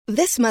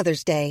This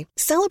Mother's Day,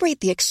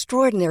 celebrate the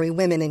extraordinary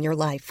women in your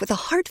life with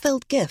a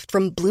heartfelt gift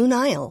from Blue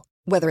Nile.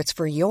 Whether it's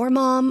for your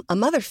mom, a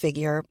mother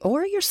figure,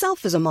 or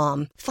yourself as a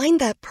mom,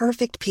 find that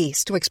perfect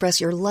piece to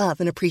express your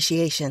love and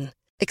appreciation.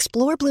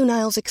 Explore Blue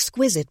Nile's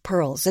exquisite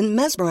pearls and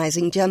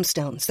mesmerizing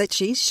gemstones that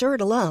she's sure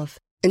to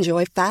love.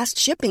 Enjoy fast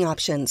shipping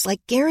options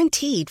like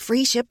guaranteed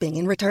free shipping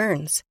and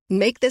returns.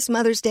 Make this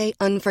Mother's Day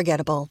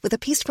unforgettable with a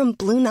piece from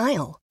Blue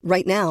Nile.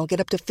 Right now, get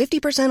up to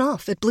 50%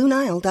 off at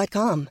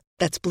BlueNile.com.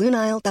 That's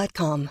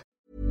BlueNile.com.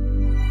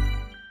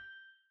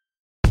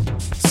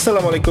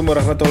 Assalamualaikum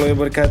warahmatullahi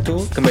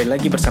wabarakatuh. Kembali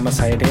lagi bersama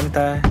saya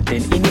Denta.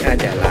 Dan ini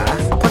adalah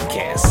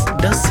podcast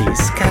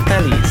Dosis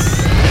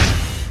Katalis.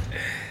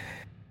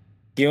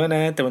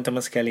 Gimana teman-teman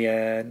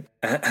sekalian?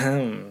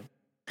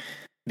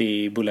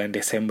 Di bulan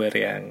Desember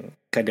yang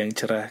kadang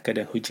cerah,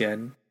 kadang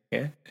hujan,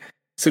 ya.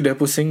 Sudah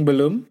pusing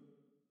belum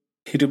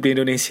hidup di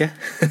Indonesia?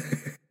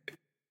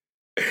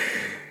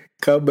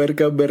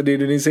 Kabar-kabar di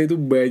Indonesia itu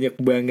banyak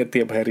banget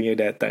tiap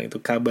harinya datang.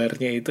 Itu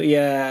kabarnya itu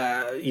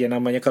ya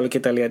namanya kalau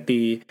kita lihat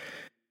di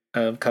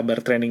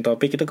kabar trending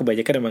topik itu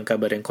kebanyakan memang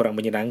kabar yang kurang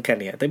menyenangkan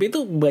ya. Tapi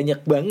itu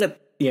banyak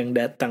banget yang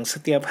datang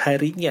setiap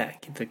harinya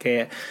gitu.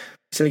 Kayak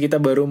misalnya kita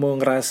baru mau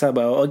ngerasa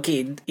bahwa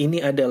oke,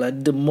 ini adalah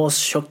the most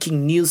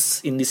shocking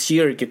news in this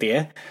year gitu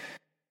ya.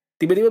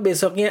 Tiba-tiba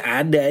besoknya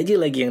ada aja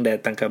lagi yang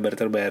datang kabar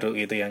terbaru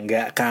gitu yang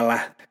gak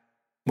kalah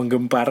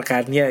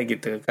menggemparkannya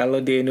gitu. Kalau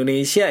di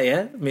Indonesia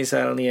ya,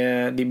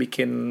 misalnya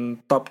dibikin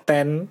top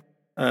 10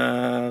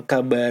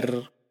 kabar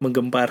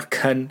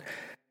menggemparkan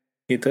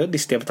gitu di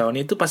setiap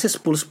tahun itu pasti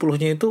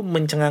 10-10-nya itu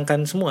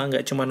mencengangkan semua,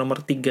 nggak cuma nomor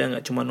 3,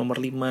 nggak cuma nomor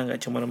 5,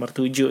 nggak cuma nomor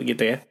 7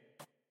 gitu ya.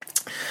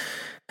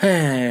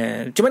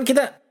 Cuman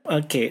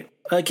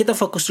kita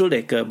fokus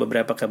dulu deh ke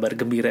beberapa kabar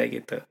gembira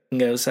gitu.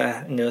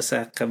 Nggak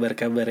usah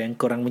kabar-kabar yang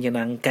kurang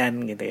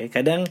menyenangkan gitu ya.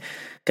 Kadang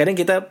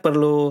kita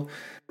perlu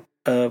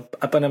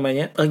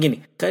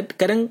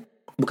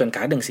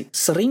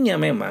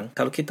seringnya memang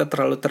kalau kita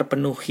terlalu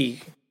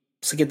terpenuhi,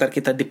 sekitar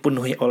kita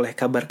dipenuhi oleh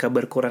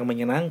kabar-kabar kurang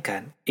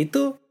menyenangkan,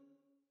 itu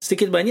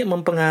sedikit banyak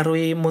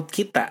mempengaruhi mood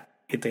kita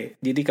gitu ya.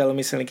 Jadi kalau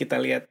misalnya kita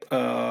lihat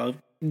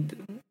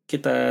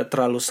kita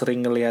terlalu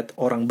sering ngelihat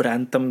orang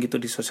berantem gitu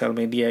di sosial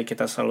media,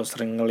 kita selalu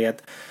sering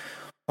ngelihat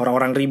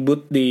orang-orang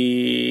ribut di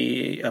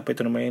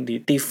di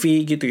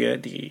TV gitu ya,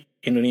 di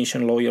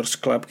Indonesian Lawyers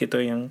Club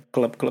gitu, yang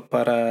klub-klub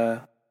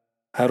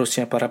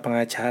harusnya para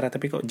pengacara,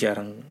 tapi kok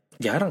jarang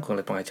kok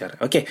lihat pengacara.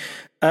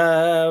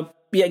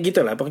 Ya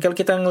gitulah. Pokoknya kalau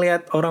kita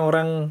ngelihat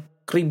orang-orang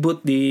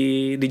ribut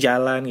di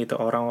jalan gitu,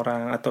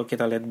 orang-orang, atau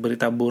kita lihat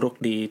berita buruk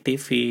di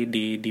TV,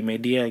 di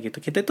media gitu,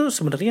 kita tuh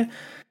sebenarnya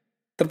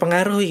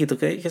terpengaruhi gitu,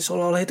 kayak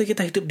seolah-olah itu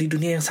kita hidup di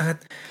dunia yang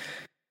sangat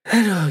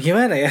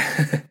gimana ya.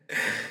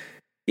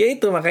 Ya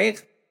itu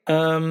makanya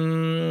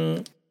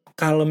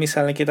kalau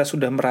misalnya kita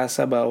sudah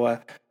merasa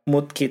bahwa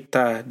mood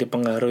kita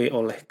dipengaruhi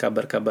oleh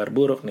kabar-kabar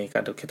buruk nih,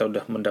 kalau kita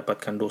udah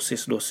mendapatkan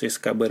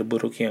dosis-dosis kabar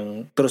buruk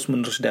yang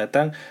terus-menerus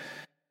datang,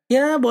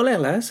 ya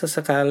bolehlah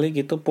sesekali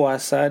gitu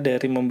puasa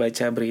dari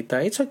membaca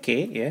berita. It's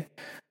okay ya.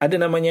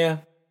 Ada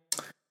namanya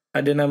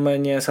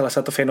salah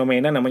satu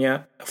fenomena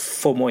namanya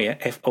FOMO ya,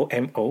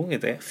 FOMO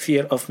gitu ya,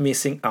 fear of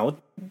missing out.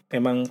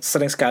 Emang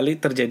sering sekali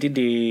terjadi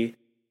di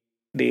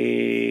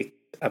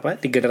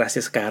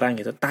generasi sekarang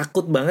gitu.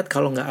 Takut banget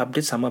kalau nggak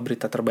update sama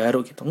berita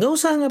terbaru gitu.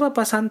 Nggak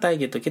apa-apa, santai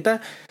gitu. Kita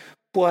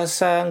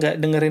puasa nggak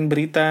dengerin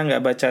berita,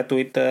 nggak baca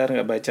Twitter,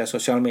 nggak baca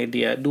sosial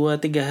media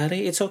 2-3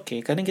 hari, it's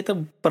okay. Karena kita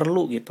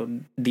perlu gitu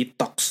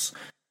detox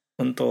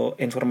untuk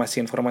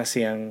informasi-informasi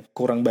yang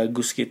kurang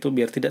bagus gitu,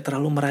 biar tidak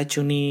terlalu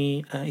meracuni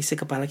isi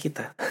kepala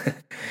kita.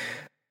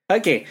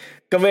 Oke,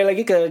 kembali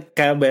lagi ke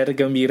kabar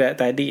gembira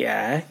tadi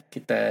ya.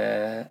 Kita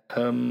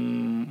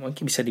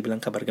mungkin bisa dibilang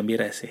kabar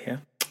gembira sih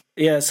ya.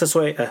 Ya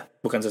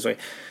bukan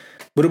sesuai.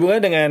 Berhubungan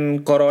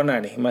dengan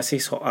corona nih, masih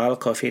soal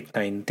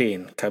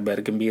COVID-19, kabar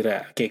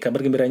gembira. Oke,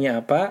 kabar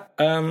gembiranya apa?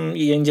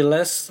 Yang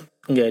jelas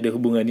nggak ada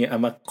hubungannya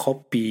sama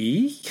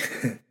kopi.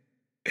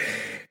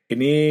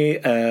 Ini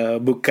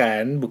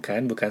bukan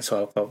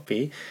soal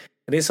kopi.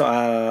 Ini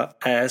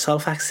soal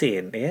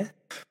vaksin ya.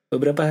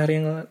 Beberapa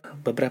hari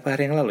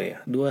yang lalu ya,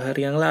 2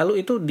 hari yang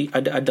lalu itu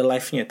ada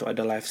live-nya tuh,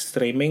 ada live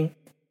streaming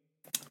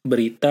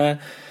berita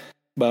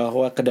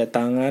bahwa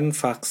kedatangan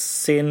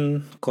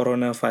vaksin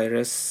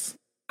coronavirus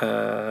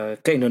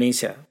ke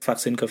Indonesia,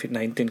 vaksin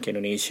COVID-19 ke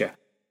Indonesia.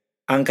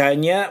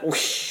 Angkanya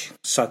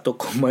 1,2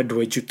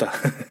 juta.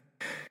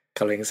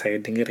 Kalau yang saya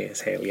dengar ya,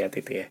 saya lihat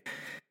itu ya.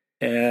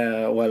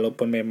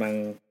 Walaupun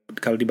memang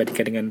kalau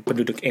dibandingkan dengan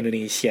penduduk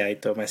Indonesia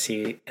itu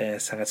masih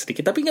sangat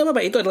sedikit, tapi nggak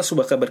apa-apa, itu adalah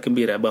sebuah kabar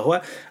gembira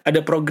bahwa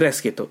ada progres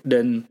gitu.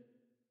 Dan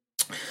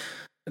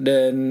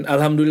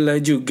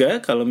alhamdulillah juga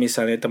kalau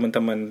misalnya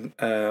teman-teman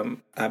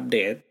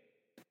update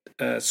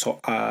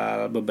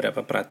soal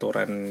beberapa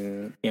peraturan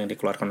yang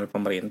dikeluarkan oleh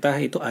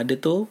pemerintah, itu ada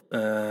tuh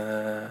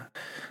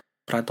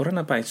peraturan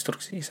apa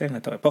instruksi, saya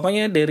nggak tahu.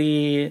 Pokoknya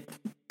dari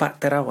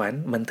Pak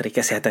Terawan, Menteri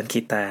Kesehatan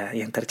kita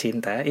yang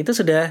tercinta, itu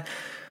sudah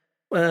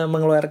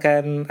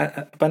mengeluarkan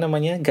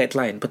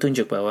guideline,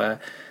 petunjuk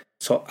bahwa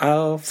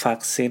soal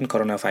vaksin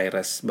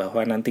coronavirus,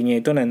 bahwa nantinya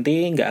itu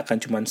nggak akan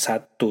cuma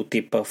satu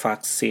tipe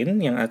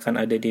vaksin yang akan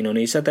ada di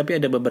Indonesia, tapi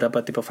ada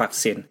beberapa tipe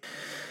vaksin.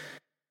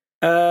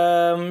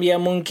 Ya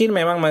mungkin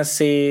memang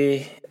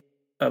masih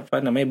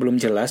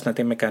belum jelas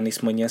nanti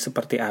mekanismenya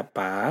seperti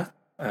apa,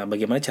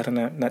 bagaimana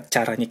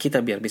caranya kita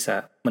biar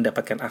bisa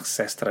mendapatkan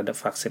akses terhadap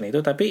vaksin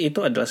itu. Tapi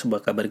itu adalah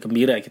sebuah kabar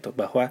gembira gitu,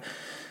 bahwa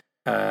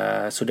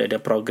sudah ada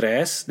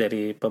progres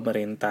dari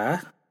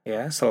pemerintah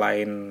ya,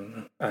 selain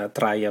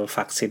trial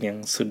vaksin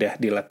yang sudah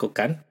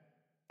dilakukan,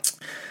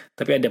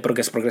 tapi ada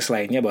progres-progres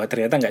lainnya bahwa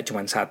ternyata nggak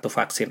cuma satu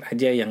vaksin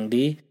aja yang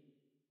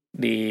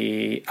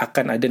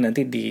akan ada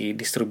nanti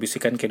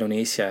didistribusikan ke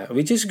Indonesia,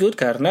 which is good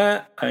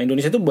karena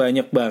Indonesia itu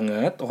banyak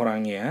banget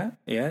orangnya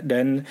ya,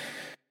 dan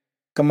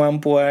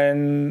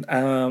kemampuan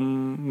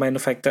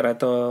manufacture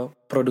atau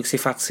produksi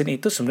vaksin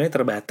itu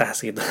sebenarnya terbatas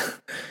gitu.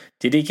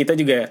 Jadi kita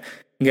juga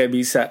nggak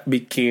bisa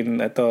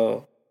bikin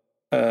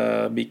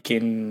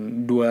bikin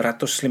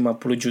 250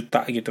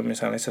 juta gitu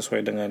misalnya,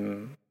 sesuai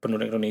dengan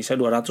penduduk Indonesia,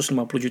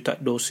 250 juta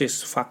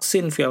dosis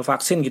vial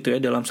vaksin gitu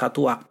ya dalam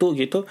satu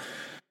waktu gitu.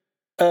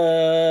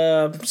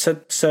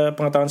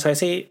 Sepengetahuan saya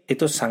sih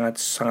itu sangat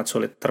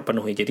sulit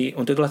terpenuhi. Jadi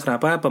untuk itulah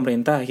kenapa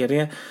pemerintah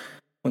akhirnya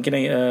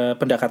mungkin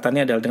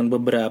pendekatannya adalah dengan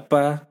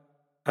beberapa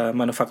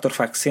manufaktur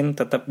vaksin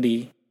tetap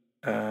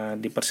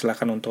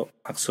dipersilakan untuk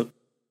masuk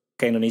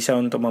ke Indonesia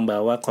untuk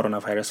membawa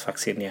coronavirus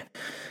vaksinnya.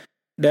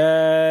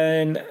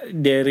 Dan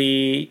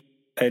dari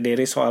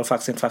soal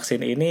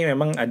vaksin ini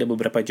memang ada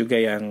beberapa juga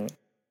yang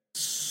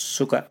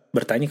suka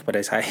bertanya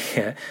kepada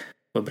saya,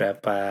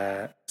 beberapa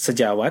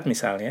sejawat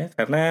misalnya,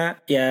 karena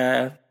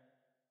ya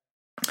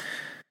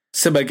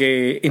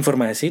sebagai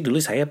informasi, dulu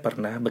saya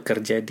pernah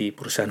bekerja di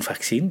perusahaan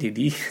vaksin,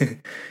 jadi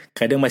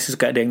kadang masih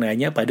suka ada yang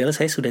nanya, padahal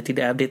saya sudah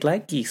tidak update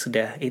lagi.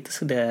 Itu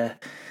sudah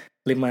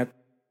 4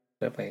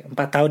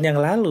 tahun yang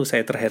lalu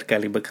saya terakhir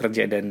kali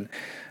bekerja dan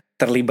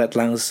terlibat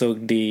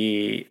langsung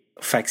di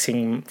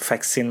vaksin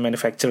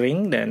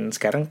manufacturing, dan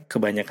sekarang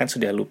kebanyakan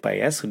sudah lupa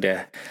ya,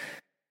 sudah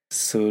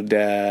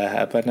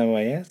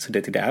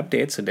tidak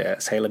update,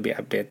 saya lebih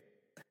update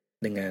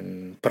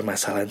dengan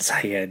permasalahan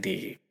saya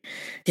di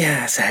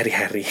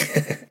sehari-hari.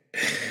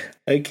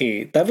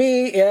 Oke,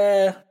 tapi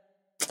ya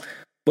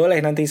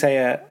boleh nanti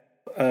saya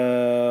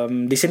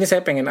di sini saya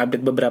pengen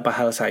update beberapa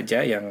hal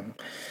saja yang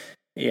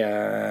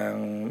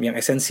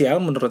esensial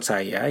menurut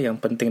saya,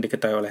 yang penting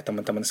diketahui oleh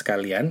teman-teman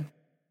sekalian,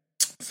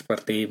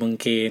 seperti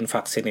mungkin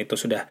vaksin itu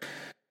sudah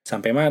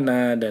sampai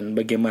mana dan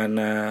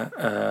bagaimana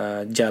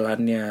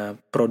jalannya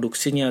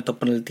produksinya atau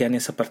penelitiannya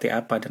seperti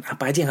apa, dan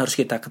apa aja yang harus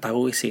kita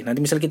ketahui sih.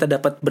 Nanti misalnya kita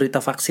dapat berita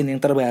vaksin yang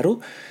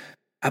terbaru,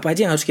 apa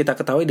aja yang harus kita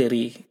ketahui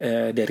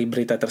dari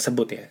berita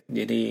tersebut ya.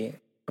 Jadi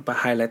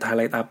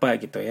highlight apa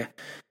gitu ya.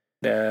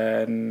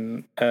 Dan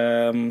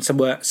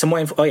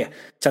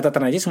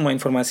catatan aja, semua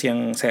informasi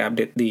yang saya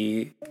update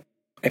di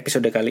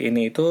episode kali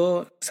ini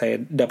itu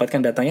saya dapatkan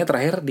datanya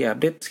terakhir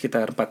diupdate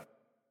sekitar 4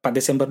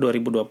 Desember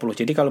 2020.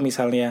 Jadi kalau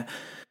misalnya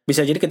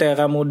bisa jadi ketika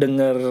kamu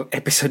dengar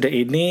episode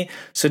ini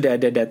sudah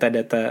ada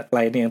data-data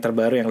lainnya yang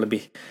terbaru yang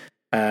lebih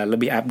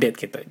update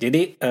gitu.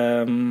 Jadi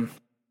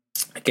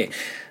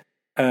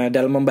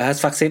dalam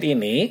membahas vaksin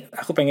ini,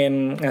 aku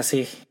pengen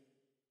ngasih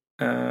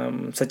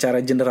secara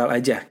general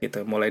aja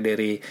gitu, mulai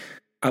dari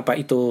apa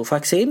itu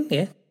vaksin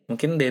ya.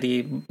 Mungkin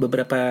dari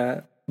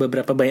beberapa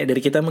banyak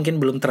dari kita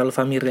mungkin belum terlalu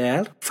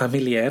familiar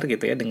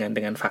gitu ya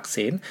dengan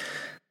vaksin.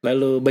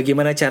 Lalu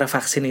bagaimana cara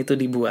vaksin itu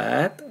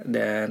dibuat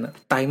dan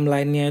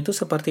timelinenya itu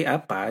seperti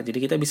apa. Jadi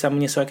kita bisa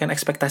menyesuaikan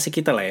ekspektasi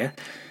kita lah ya.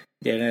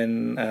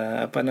 Jangan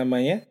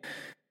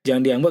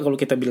jangan dianggap kalau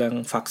kita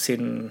bilang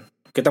vaksin,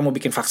 kita mau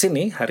bikin vaksin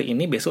nih hari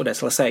ini, besok udah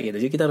selesai gitu.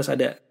 Jadi kita harus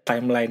ada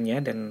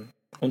timelinenya, dan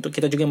untuk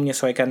kita juga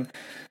menyesuaikan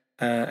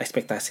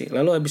ekspektasi.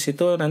 Lalu habis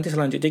itu nanti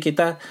selanjutnya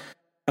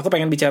aku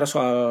pengen bicara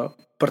soal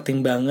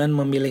pertimbangan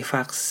memilih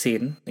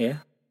vaksin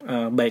ya,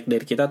 baik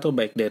dari kita atau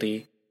baik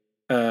dari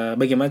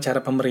bagaimana cara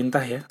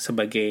pemerintah ya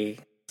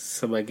sebagai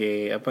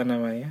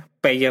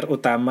payer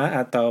utama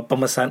atau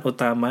pemesan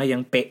utama,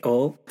 yang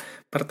PO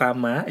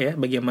pertama ya,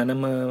 bagaimana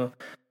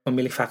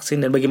memilih vaksin,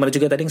 dan bagaimana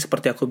juga tadi yang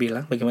seperti aku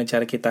bilang, bagaimana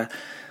cara kita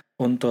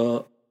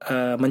untuk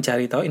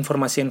mencari tahu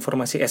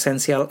informasi-informasi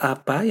esensial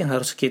apa yang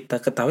harus kita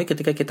ketahui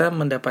ketika kita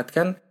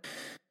mendapatkan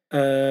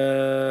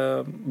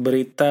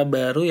berita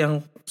baru yang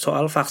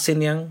soal vaksin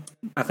yang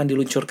akan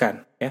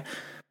diluncurkan ya.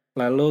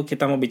 Lalu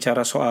kita mau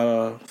bicara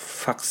soal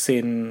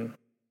vaksin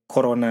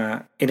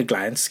corona at a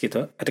glance.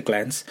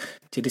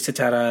 Jadi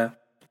secara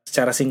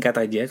singkat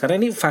aja, karena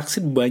ini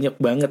vaksin banyak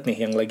banget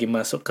nih yang lagi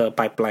masuk ke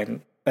pipeline,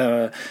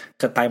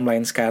 ke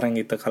timeline sekarang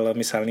gitu. Kalau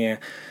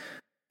misalnya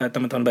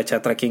teman-teman baca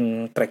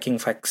tracking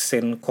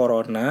vaksin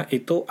corona,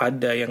 itu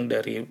ada yang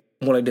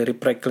mulai dari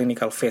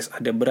preclinical phase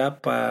ada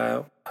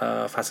berapa,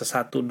 fase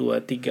 1,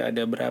 2, 3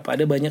 ada berapa,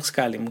 ada banyak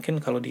sekali.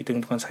 Mungkin kalau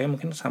dihitung-hitungan saya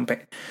mungkin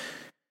sampai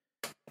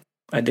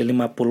ada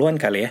 50-an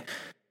kali ya.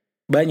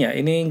 Banyak,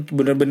 ini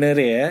benar-benar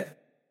ya,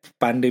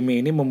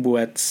 pandemi ini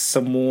membuat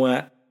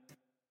semua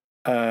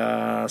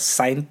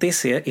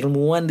saintis ya,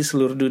 ilmuwan di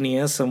seluruh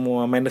dunia,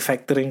 semua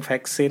manufacturing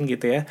vaksin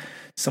gitu ya,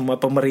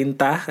 semua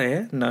pemerintah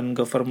ya,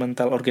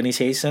 non-governmental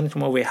organization,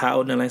 semua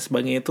WHO dan lain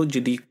sebagainya itu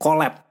jadi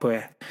collab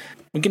ya.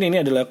 Mungkin ini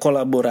adalah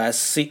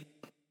kolaborasi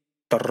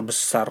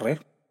terbesar ya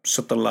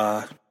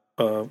setelah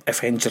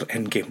Avenger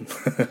Endgame.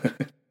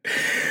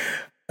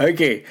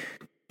 Oke.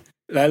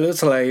 Lalu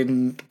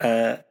selain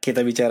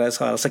kita bicara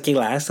soal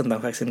sekilas tentang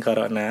vaksin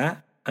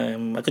corona,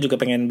 aku juga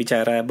pengen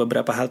bicara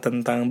beberapa hal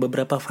tentang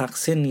beberapa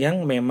vaksin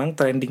yang memang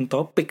trending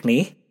topik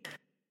nih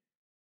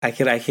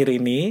akhir-akhir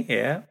ini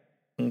ya.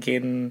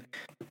 Mungkin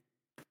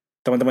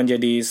teman-teman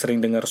jadi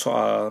sering dengar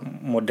soal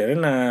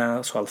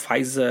Moderna, soal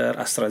Pfizer,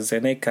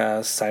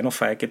 AstraZeneca,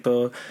 Sinovac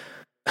itu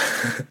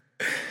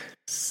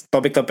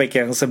topik-topik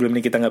yang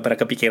sebelumnya kita nggak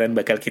pernah kepikiran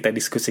bakal kita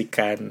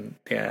diskusikan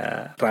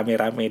ya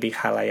rame-rame di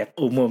khalayak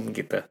umum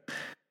gitu.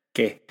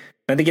 Oke,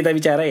 nanti kita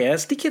bicara ya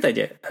sedikit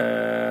aja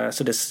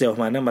sudah sejauh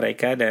mana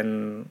mereka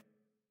dan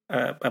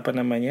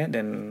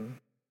dan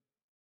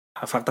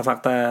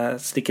fakta-fakta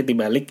sedikit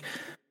dibalik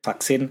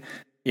vaksin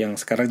yang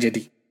sekarang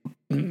jadi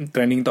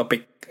trending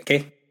topik.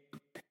 Oke,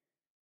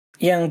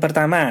 yang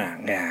pertama,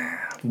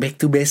 ya back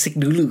to basic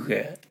dulu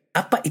ya.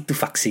 Apa itu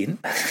vaksin?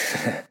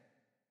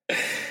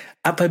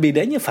 Apa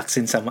bedanya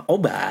vaksin sama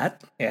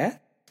obat? Ya,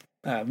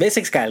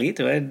 basic sekali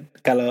tuh.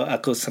 Kalau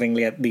aku sering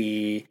lihat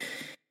di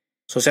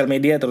sosial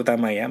media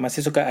terutama ya, masih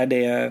suka ada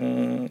yang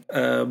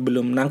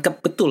belum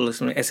nangkep betul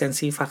sebenarnya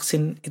esensi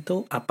vaksin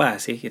itu apa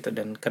sih gitu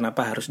dan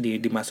kenapa harus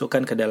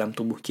dimasukkan ke dalam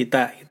tubuh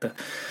kita gitu.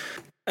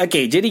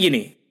 Oke, jadi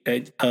gini,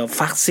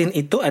 vaksin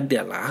itu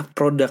adalah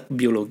produk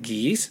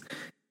biologis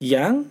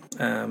yang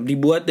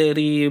dibuat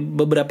dari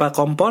beberapa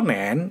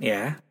komponen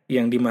ya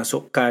yang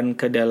dimasukkan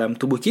ke dalam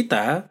tubuh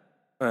kita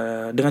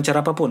dengan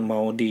cara apapun,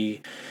 mau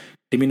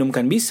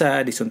diminumkan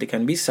bisa,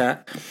 disuntikan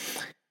bisa.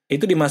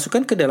 Itu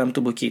dimasukkan ke dalam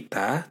tubuh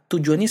kita,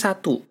 tujuannya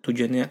satu,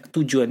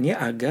 tujuannya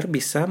agar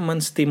bisa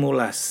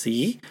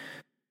menstimulasi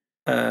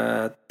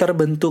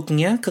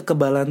terbentuknya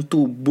kekebalan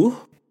tubuh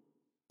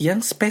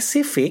yang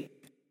spesifik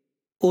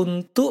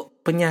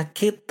untuk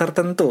penyakit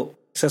tertentu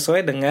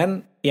sesuai dengan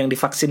yang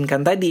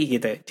divaksinkan tadi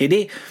gitu.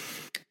 Jadi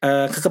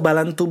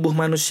kekebalan tubuh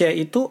manusia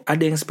itu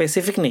ada yang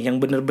spesifik nih, yang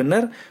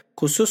benar-benar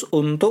khusus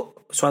untuk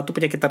suatu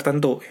penyakit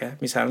tertentu ya.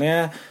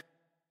 Misalnya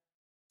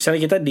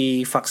kita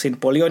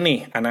divaksin polio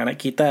nih, anak-anak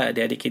kita,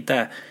 adik-adik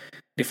kita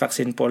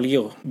divaksin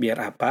polio.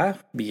 Biar apa?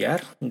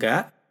 Biar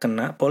nggak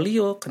kena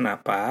polio.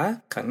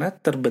 Kenapa? Karena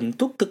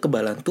terbentuk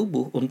kekebalan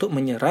tubuh untuk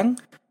menyerang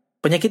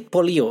penyakit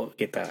polio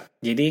gitu.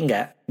 Jadi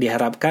nggak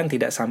diharapkan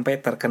tidak sampai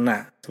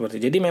terkena.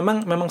 Seperti. Jadi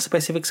memang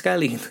spesifik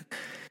sekali.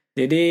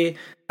 Jadi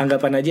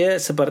anggapan aja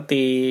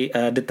seperti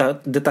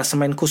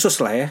detasemen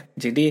khusus lah ya.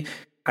 Jadi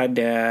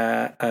ada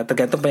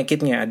tergantung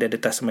penyakitnya, ada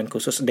detasemen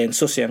khusus,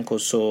 densus yang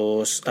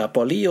khusus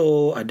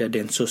polio, ada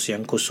densus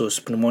yang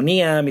khusus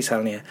pneumonia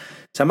misalnya.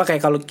 Sama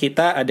kayak kalau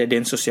kita ada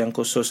densus yang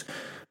khusus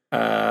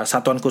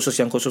satuan khusus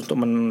yang khusus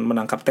untuk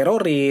menangkap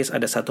teroris,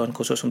 ada satuan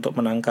khusus untuk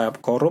menangkap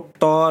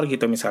koruptor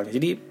gitu misalnya.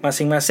 Jadi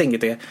masing-masing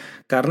gitu ya.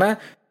 Karena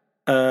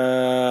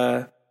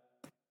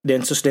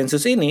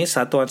densus-densus ini,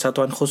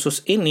 satuan-satuan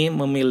khusus ini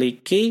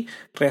memiliki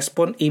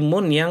respon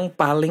imun yang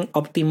paling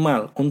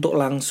optimal untuk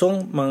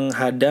langsung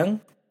menghadang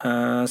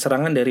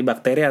serangan dari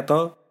bakteri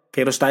atau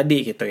virus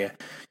tadi gitu ya.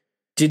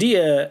 Jadi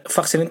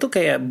vaksin itu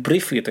kayak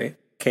brief gitu ya.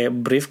 Kayak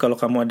brief kalau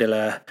kamu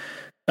adalah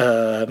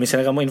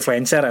misalnya kamu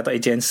influencer atau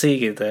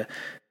agency gitu.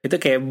 Itu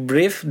kayak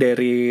brief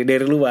dari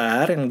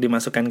luar yang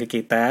dimasukkan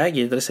ke kita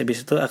gitu. Terus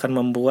habis itu akan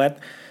membuat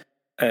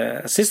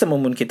sistem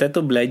imun kita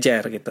tuh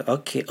belajar gitu.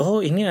 Oke,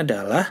 ini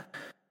adalah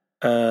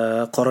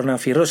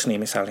coronavirus nih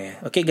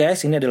misalnya. Oke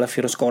guys, ini adalah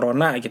virus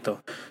corona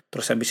gitu.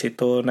 Terus habis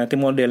itu nanti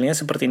modelnya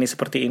seperti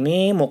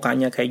ini,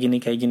 mukanya kayak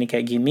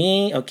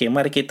gini. Oke,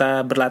 mari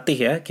kita berlatih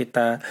ya,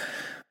 kita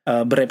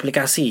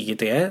bereplikasi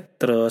gitu ya.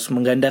 Terus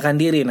menggandakan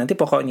diri. Nanti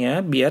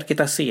pokoknya biar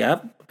kita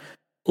siap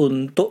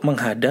untuk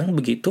menghadang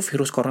begitu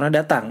virus corona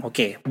datang.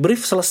 Oke,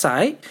 brief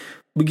selesai.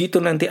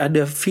 Begitu nanti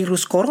ada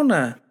virus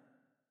corona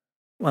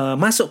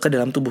masuk ke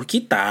dalam tubuh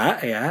kita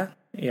ya,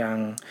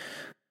 yang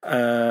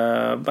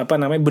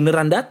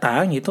beneran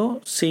datang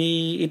gitu,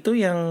 itu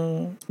yang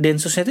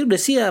densusnya itu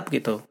udah siap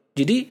gitu.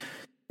 Jadi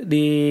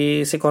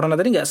si corona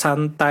tadi nggak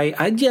santai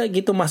aja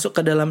gitu masuk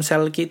ke dalam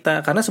sel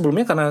kita, karena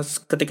sebelumnya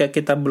ketika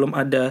kita belum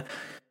ada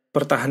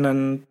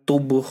pertahanan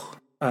tubuh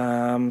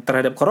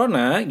terhadap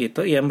corona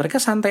gitu ya, mereka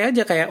santai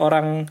aja kayak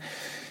orang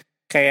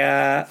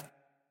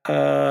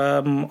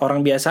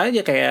biasa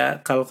aja.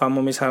 Kayak kalau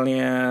kamu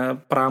misalnya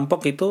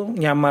perampok itu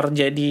nyamar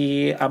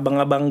jadi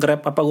abang-abang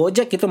Grab apa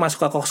Gojek gitu,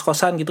 masuk ke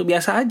kos-kosan gitu,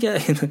 biasa aja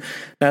gitu.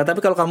 Nah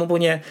tapi kalau kamu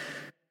punya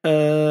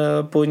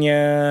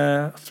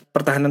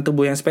pertahanan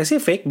tubuh yang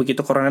spesifik,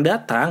 begitu corona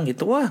datang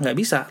gitu, wah nggak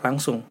bisa,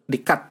 langsung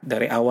di-cut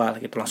dari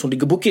awal gitu, langsung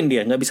digebukin,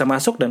 dia nggak bisa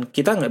masuk dan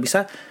kita nggak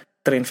bisa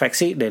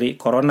terinfeksi dari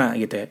corona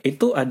gitu ya.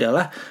 Itu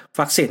adalah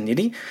vaksin.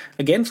 Jadi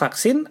again,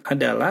 vaksin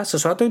adalah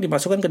sesuatu yang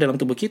dimasukkan ke dalam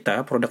tubuh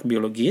kita, produk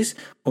biologis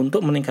untuk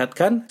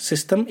meningkatkan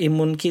sistem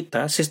imun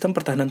kita, sistem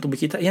pertahanan tubuh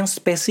kita yang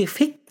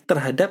spesifik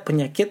terhadap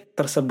penyakit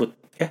tersebut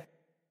ya.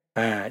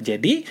 Nah,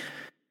 jadi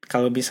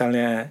kalau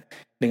misalnya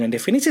dengan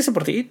definisi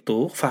seperti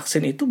itu,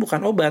 vaksin itu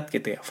bukan obat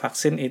gitu ya.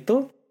 Vaksin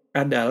itu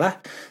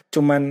adalah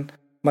cuman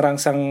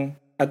merangsang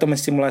atau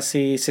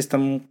menstimulasi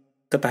sistem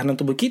ketahanan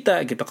tubuh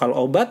kita gitu.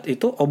 Kalau obat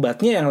itu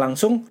obatnya yang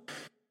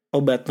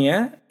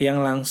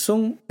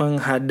langsung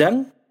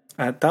menghadang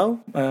atau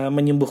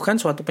menyembuhkan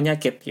suatu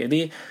penyakit.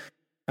 Jadi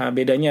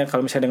bedanya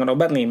kalau misalnya dengan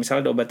obat nih,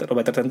 misalnya ada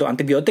obat tertentu,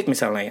 antibiotik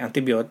misalnya.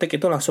 Antibiotik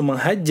itu langsung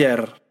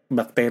menghajar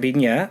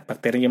bakterinya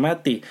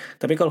mati.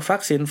 Tapi kalau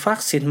vaksin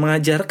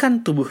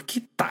mengajarkan tubuh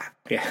kita,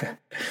 ya.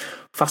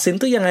 Vaksin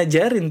tuh yang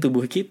ngajarin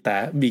tubuh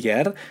kita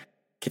biar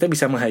kita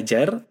bisa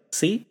menghajar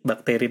si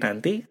bakteri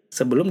nanti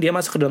sebelum dia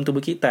masuk ke dalam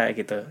tubuh kita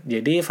gitu.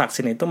 Jadi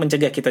vaksin itu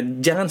mencegah kita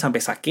jangan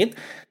sampai sakit.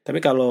 Tapi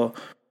kalau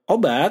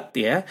obat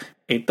ya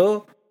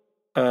itu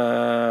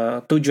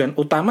tujuan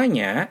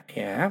utamanya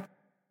ya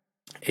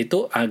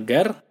itu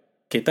agar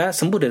kita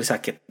sembuh dari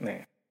sakit.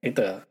 Nah,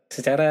 itu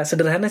secara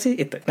sederhana sih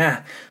itu.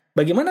 Nah,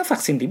 bagaimana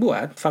vaksin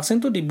dibuat? Vaksin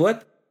itu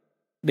dibuat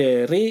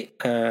dari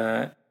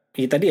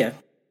tadi ya,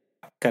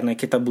 karena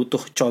kita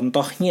butuh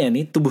contohnya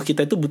nih, tubuh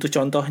kita itu butuh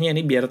contohnya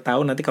nih biar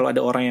tahu nanti kalau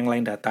ada orang yang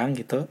lain datang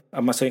gitu.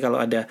 Maksudnya kalau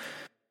ada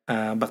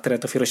bakteri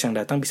atau virus yang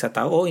datang bisa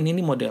tahu, oh ini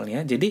nih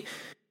modelnya. Jadi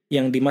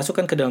yang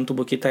dimasukkan ke dalam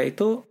tubuh kita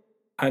itu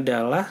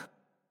adalah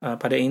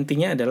pada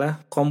intinya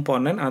adalah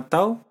komponen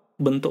atau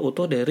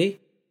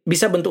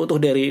bisa bentuk utuh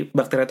dari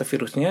bakteri atau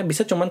virusnya,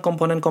 bisa cuman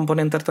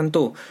komponen-komponen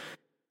tertentu.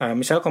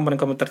 Misal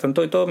komponen-komponen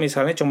tertentu itu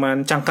misalnya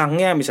cuman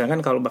cangkangnya, misalkan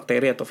kalau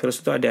bakteri atau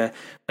virus itu ada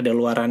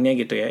luarannya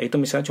gitu ya. Itu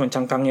misalnya cuma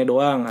cangkangnya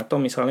doang, atau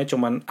misalnya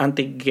cuman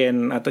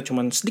antigen atau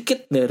cuman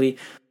sedikit dari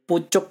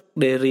pucuk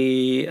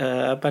dari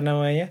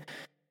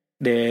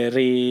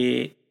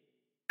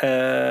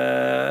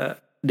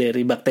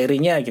dari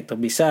bakterinya gitu.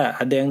 Bisa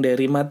ada yang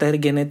dari materi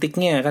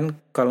genetiknya kan,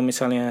 kalau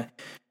misalnya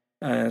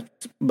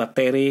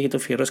bakteri itu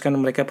virus kan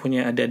mereka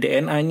punya ada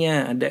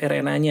DNA-nya, ada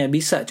RNA-nya,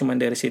 bisa cuman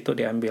dari situ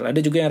diambil.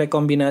 Ada juga yang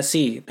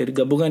rekombinasi dari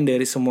gabungan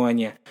dari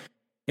semuanya.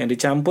 Yang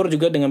dicampur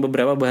juga dengan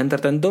beberapa bahan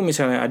tertentu,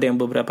 misalnya ada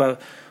yang beberapa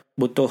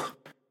butuh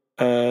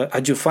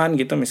ajuvan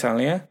gitu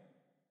misalnya.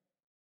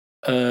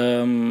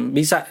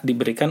 Bisa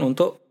diberikan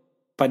untuk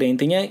pada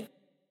intinya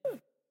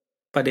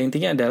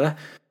adalah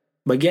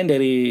bagian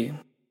dari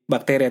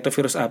bakteri atau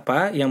virus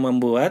apa yang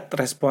membuat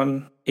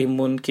respon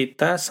imun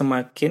kita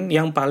semakin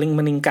yang paling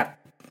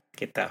meningkat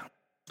kita.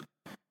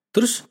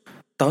 Terus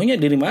taunya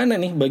dari mana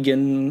nih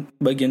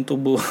bagian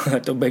tubuh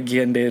atau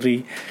bagian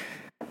dari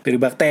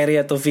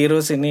bakteri atau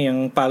virus ini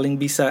yang paling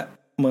bisa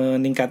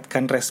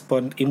meningkatkan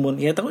respon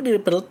imun? Ya tahu dari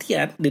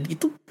penelitian, dan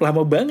itu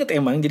lama banget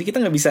emang. Jadi kita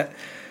nggak bisa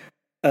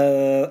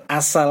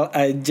asal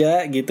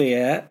aja gitu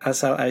ya,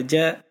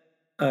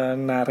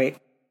 narik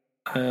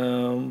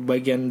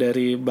bagian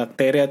dari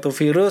bakteri atau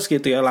virus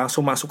gitu ya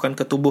langsung masukkan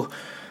ke tubuh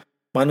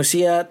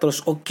manusia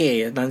terus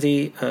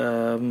nanti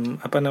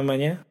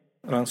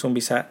langsung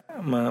bisa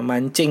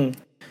memancing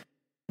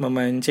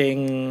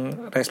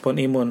respon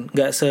imun.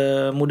 Nggak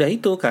semudah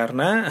itu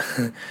karena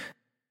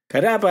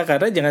apa?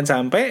 Karena jangan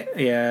sampai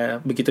ya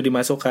begitu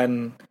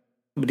dimasukkan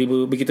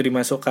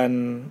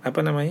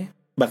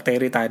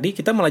bakteri tadi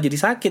kita malah jadi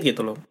sakit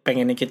gitu loh.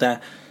 Pengennya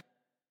kita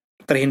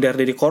terhindar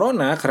dari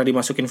corona karena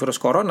dimasukin virus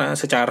corona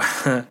secara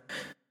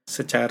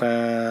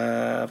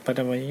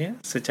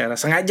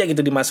sengaja gitu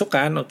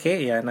dimasukkan,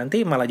 ya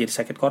nanti malah jadi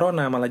sakit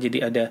corona, malah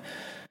jadi ada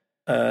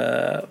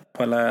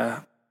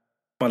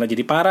malah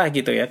jadi parah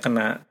gitu ya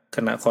kena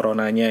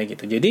coronanya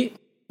gitu. Jadi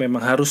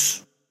memang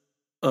harus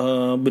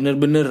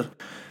bener-bener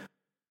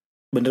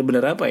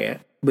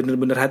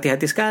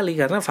hati-hati sekali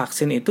karena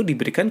vaksin itu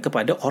diberikan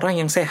kepada orang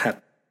yang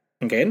sehat.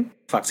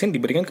 Vaksin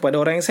diberikan kepada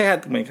orang yang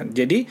sehat.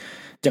 Jadi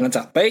jangan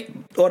sampai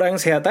orang yang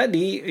sehat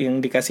tadi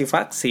yang dikasih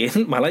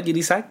vaksin malah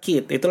jadi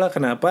sakit. Itulah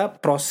kenapa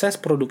proses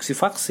produksi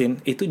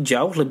vaksin itu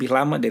jauh lebih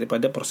lama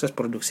daripada proses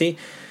produksi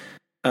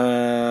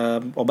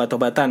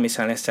obat-obatan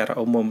misalnya secara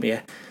umum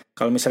ya.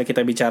 Kalau misalnya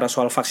kita bicara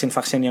soal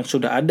vaksin-vaksin yang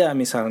sudah ada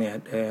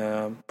misalnya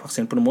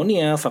vaksin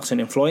pneumonia,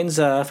 vaksin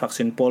influenza,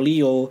 vaksin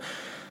polio,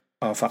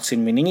 vaksin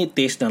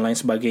meningitis dan lain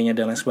sebagainya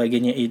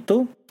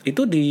itu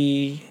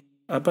di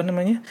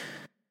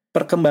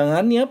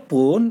perkembangannya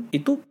pun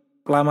itu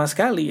lama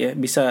sekali ya,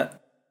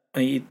 bisa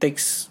it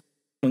takes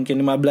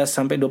mungkin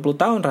 15-20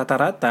 tahun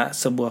rata-rata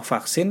sebuah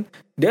vaksin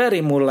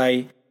dari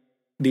mulai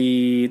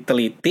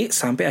diteliti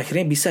sampai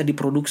akhirnya bisa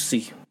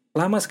diproduksi.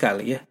 Lama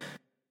sekali ya.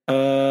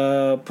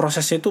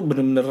 Prosesnya itu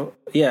benar-benar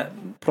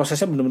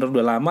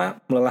udah lama,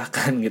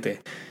 melelahkan gitu ya.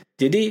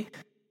 Jadi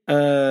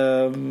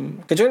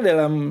kecuali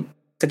dalam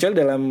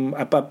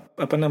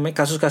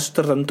kasus-kasus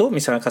tertentu,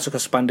 misalnya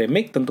kasus-kasus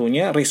pandemik,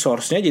 tentunya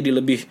resource-nya jadi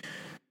lebih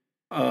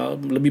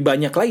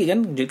banyak lagi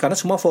kan, karena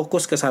semua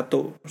fokus ke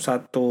satu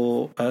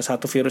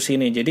virus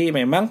ini. Jadi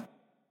memang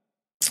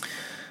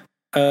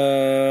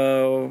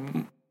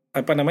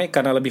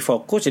karena lebih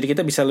fokus, jadi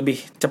kita bisa lebih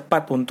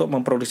cepat untuk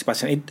memproduksi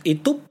pasien.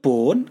 Itu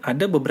pun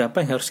ada beberapa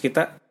yang harus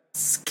kita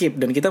skip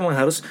dan kita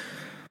memang harus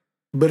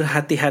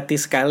berhati-hati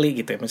sekali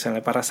gitu ya.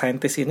 Misalnya para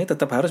saintis ini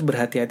tetap harus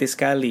berhati-hati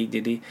sekali.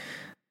 Jadi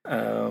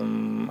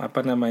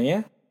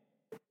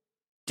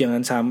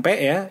jangan sampai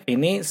ya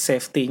ini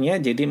safety-nya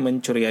jadi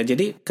mencuri.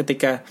 Jadi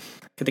ketika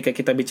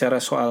kita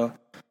bicara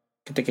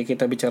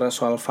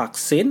soal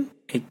vaksin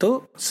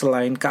itu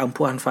selain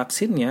keampuhan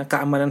vaksinnya,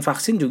 keamanan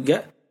vaksin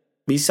juga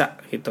bisa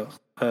gitu.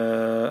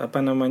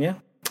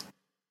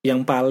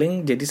 Yang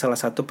paling jadi salah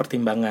satu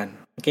pertimbangan.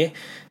 Oke.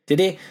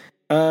 Jadi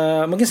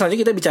mungkin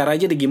selanjutnya kita bicara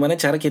aja di gimana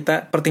cara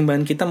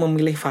pertimbangan kita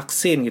memilih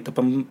vaksin gitu.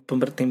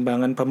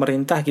 Pertimbangan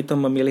pemerintah gitu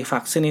memilih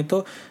vaksin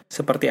itu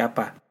seperti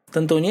apa.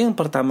 Tentunya yang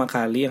pertama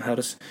kali yang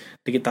harus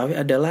diketahui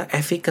adalah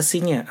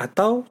efikasinya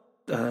atau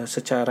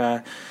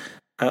secara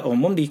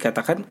umum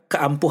dikatakan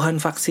keampuhan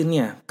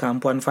vaksinnya.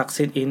 Keampuhan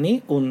vaksin ini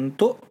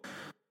untuk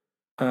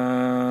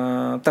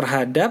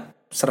terhadap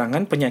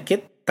serangan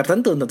penyakit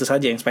tertentu tentu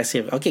saja yang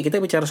spesifik. Oke, kita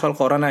bicara soal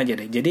corona aja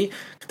deh. Jadi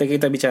ketika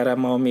kita bicara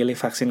mau milih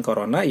vaksin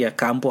corona, ya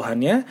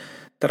keampuhannya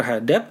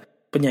terhadap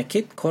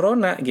penyakit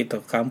corona gitu.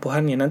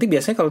 Keampuhannya. Nanti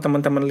biasanya kalau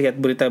teman-teman lihat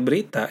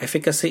berita-berita,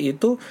 efikasi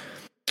itu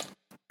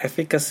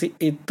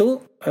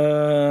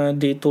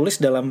ditulis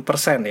dalam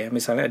persen ya.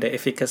 Misalnya ada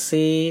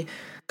efikasi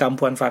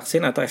keampuhan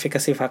vaksin atau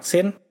efikasi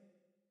vaksin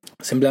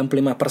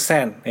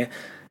 95% ya.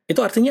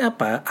 Itu artinya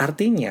apa?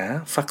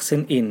 Artinya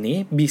vaksin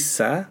ini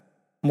bisa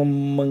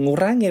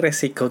mengurangi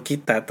resiko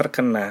kita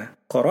terkena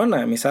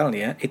corona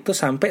misalnya itu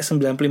sampai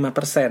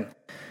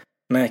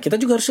 95%. Nah,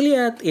 kita juga harus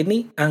lihat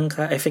ini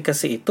angka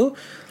efikasi itu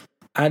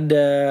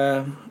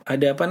ada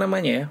apa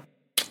namanya ya?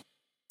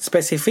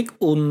 Spesifik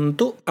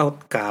untuk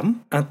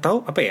outcome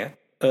atau apa ya?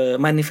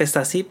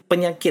 Manifestasi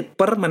penyakit.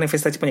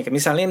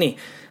 Misalnya nih,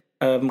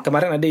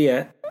 kemarin ada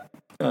ya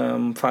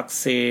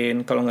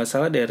vaksin kalau nggak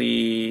salah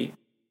dari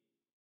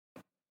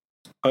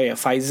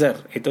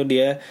Pfizer itu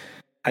dia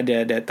ada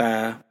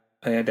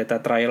data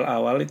trial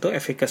awal itu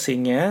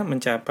efikasinya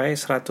mencapai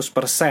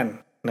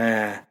 100%.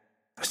 Nah,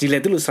 harus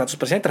dilihat dulu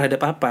 100%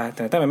 terhadap apa?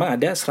 Ternyata memang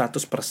ada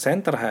 100%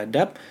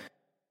 terhadap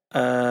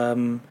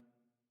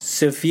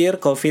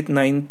severe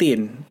COVID-19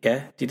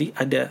 ya. Jadi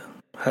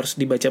harus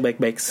dibaca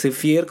baik-baik,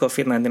 severe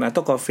COVID-19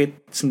 atau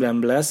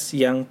COVID-19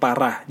 yang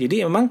parah.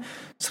 Jadi memang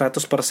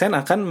 100%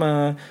 akan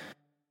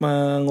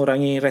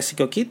mengurangi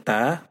resiko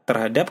kita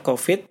terhadap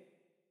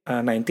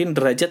COVID-19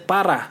 derajat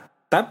parah.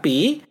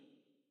 Tapi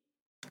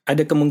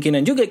ada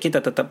kemungkinan juga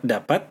kita tetap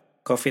dapat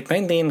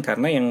COVID-19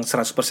 karena yang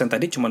 100%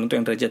 tadi cuma untuk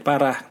yang derajat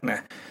parah.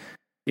 Nah,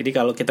 jadi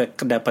kalau kita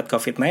dapat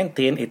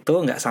COVID-19 itu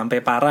nggak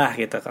sampai parah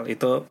gitu. Kalau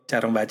itu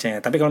cara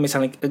membacanya. Tapi kalau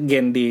misalnya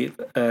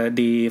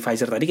di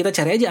Pfizer tadi kita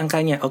cari aja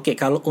angkanya. Oke,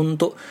 kalau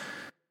untuk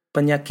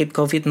penyakit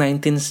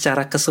COVID-19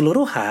 secara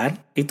keseluruhan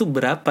itu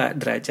berapa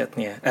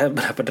derajatnya?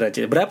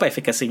 Berapa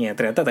efikasinya?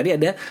 Ternyata tadi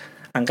ada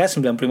angka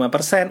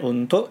 95%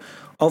 untuk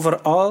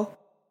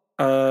overall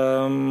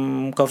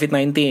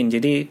COVID-19.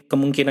 Jadi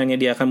kemungkinannya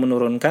dia akan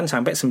menurunkan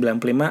sampai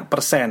 95%.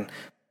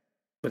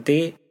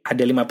 Berarti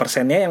ada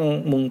 5%-nya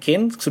yang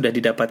mungkin sudah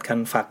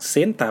didapatkan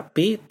vaksin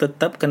tapi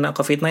tetap kena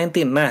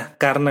COVID-19. Nah,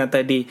 karena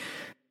tadi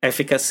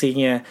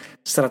efikasinya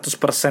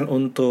 100%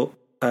 untuk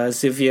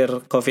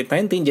severe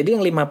COVID-19, jadi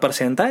yang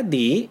 5%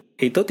 tadi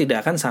itu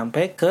tidak akan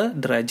sampai ke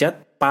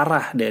derajat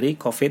parah dari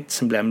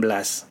COVID-19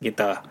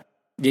 gitu.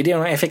 Jadi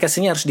memang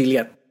efikasinya harus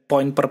dilihat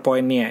poin per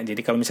poinnya.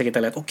 Jadi kalau misalnya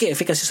kita lihat, oke,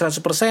 efikasi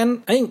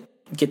 100%,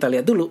 kita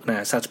lihat dulu.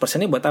 Nah,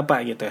 100%-nya buat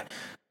apa gitu ya.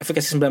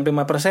 Efikasi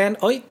 95%,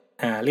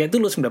 lihat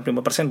dulu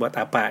 95% buat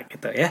apa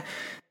gitu ya.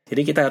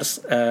 Jadi kita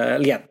harus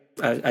lihat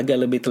agak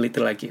lebih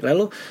teliti lagi.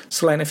 Lalu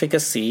selain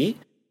efikasi,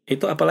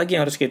 itu apalagi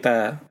yang harus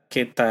kita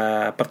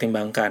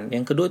pertimbangkan.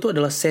 Yang kedua itu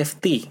adalah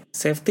safety.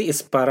 Safety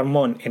is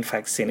paramount in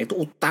vaccine. Itu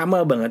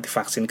utama banget di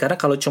vaksin. Karena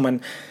kalau cuman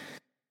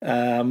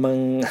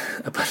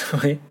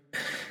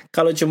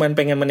kalau cuman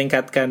pengen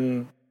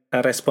meningkatkan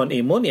respon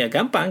imun ya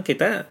gampang,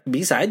 kita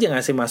bisa aja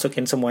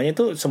masukin semuanya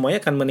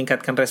akan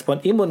meningkatkan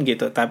respon imun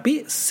gitu.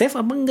 Tapi safe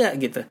apa enggak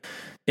gitu.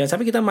 Jangan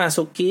sampai kita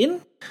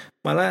masukin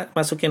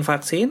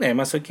vaksin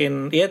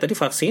tadi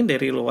vaksin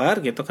dari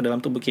luar gitu ke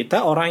dalam tubuh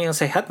kita, orang yang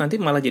sehat nanti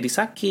malah jadi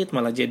sakit,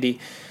 malah jadi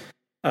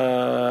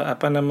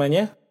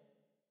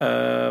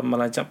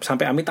malah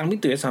sampai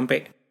amit-amit tuh ya,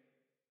 sampai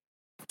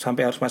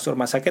harus masuk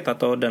rumah sakit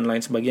atau dan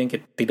lain sebagainya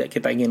yang tidak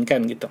kita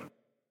inginkan gitu.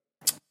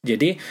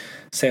 Jadi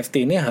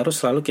safety ini harus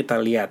selalu kita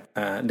lihat.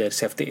 Nah, dari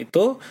safety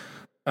itu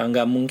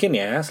nggak mungkin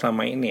ya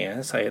selama ini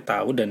ya saya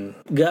tahu, dan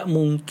nggak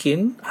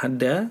mungkin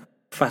ada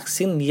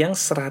vaksin yang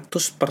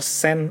 100%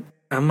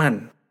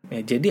 aman.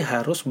 Ya, jadi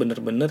harus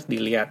benar-benar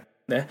dilihat.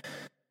 Ya.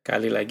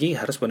 Kali lagi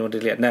harus benar-benar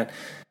dilihat. Nah,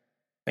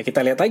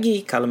 kita lihat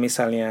lagi kalau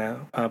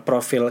misalnya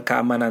profil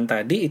keamanan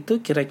tadi itu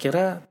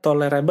kira-kira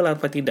tolerable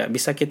apa tidak,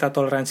 bisa kita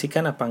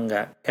toleransikan apa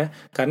enggak ya.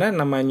 Karena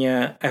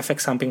namanya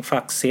efek samping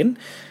vaksin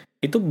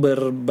itu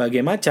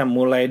berbagai macam,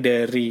 mulai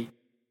dari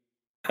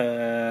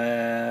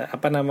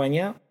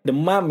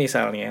demam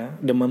misalnya,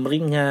 demam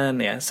ringan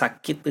ya,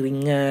 sakit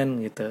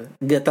ringan gitu,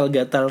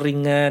 gatal-gatal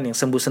ringan yang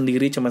sembuh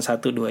sendiri cuma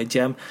 1-2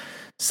 jam,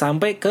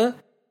 sampai ke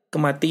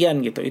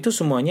kematian gitu. Itu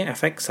semuanya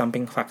efek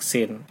samping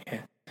vaksin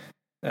ya.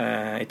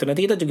 Itu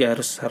nanti kita juga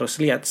harus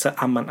lihat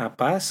seaman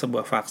apa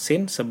sebuah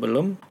vaksin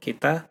sebelum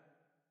kita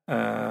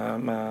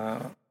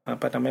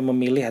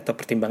memilih atau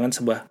pertimbangan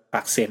sebuah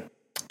vaksin.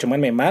 Cuman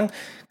memang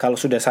kalau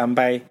sudah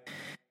sampai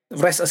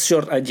rest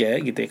assured aja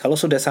gitu ya, kalau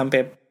sudah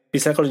sampai,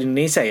 bisa kalau di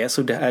Indonesia ya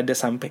sudah ada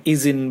sampai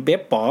izin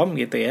BPOM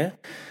gitu ya,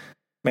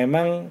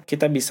 memang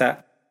kita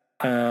bisa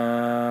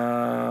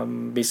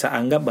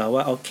anggap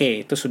bahwa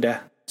oke, itu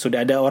sudah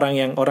ada orang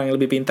yang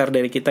lebih pintar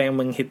dari kita yang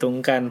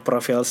menghitungkan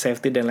profil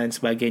safety dan lain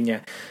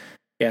sebagainya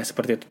ya,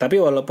 seperti itu. Tapi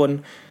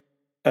walaupun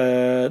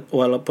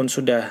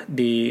sudah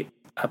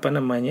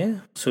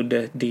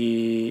sudah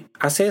di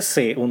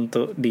ACC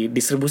untuk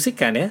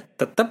didistribusikan ya,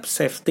 tetap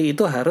safety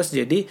itu harus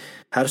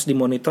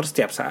dimonitor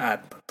setiap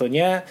saat.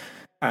 Tentunya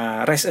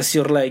rest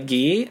assure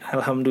lagi,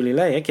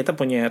 alhamdulillah ya, kita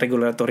punya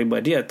regulatory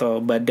body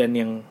atau badan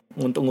yang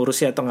untuk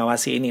ngurusi atau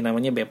ngawasi ini,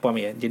 namanya BPOM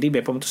ya. Jadi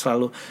BPOM itu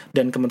selalu,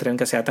 dan Kementerian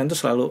Kesehatan itu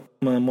selalu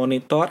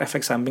memonitor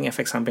efek samping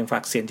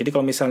vaksin. Jadi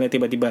kalau misalnya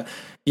tiba-tiba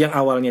yang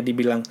awalnya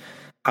dibilang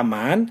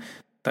aman,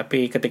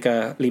 tapi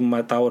ketika 5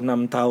 tahun,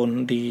 6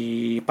 tahun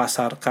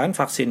dipasarkan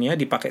vaksinnya,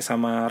 dipakai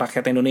sama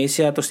rakyat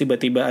Indonesia, terus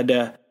tiba-tiba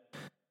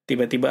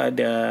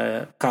ada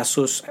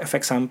kasus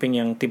efek samping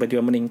yang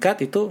tiba-tiba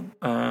meningkat, itu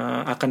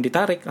akan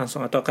ditarik langsung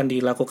atau akan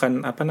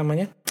dilakukan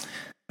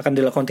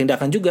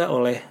tindakan juga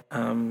oleh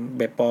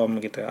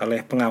BPOM gitu,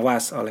 oleh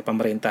pengawas, oleh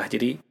pemerintah.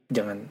 Jadi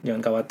jangan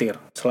khawatir,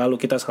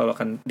 kita selalu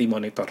akan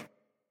dimonitor.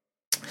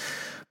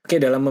 Oke,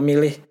 dalam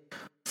memilih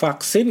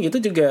vaksin gitu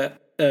juga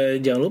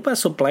jangan lupa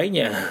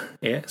supply-nya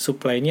ya,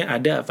 supply-nya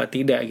ada apa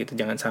tidak gitu.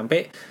 Jangan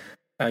sampai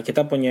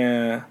kita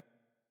punya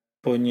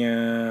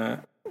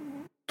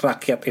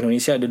rakyat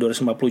Indonesia ada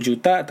 250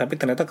 juta, tapi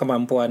ternyata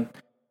kemampuan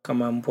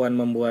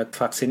membuat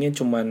vaksinnya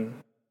cuman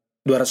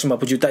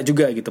 250 juta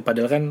juga gitu.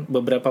 Padahal kan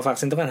beberapa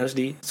vaksin itu kan harus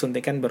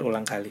disuntikan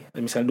berulang kali.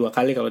 Misalnya 2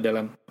 kali kalau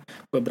dalam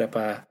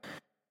beberapa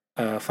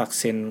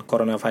vaksin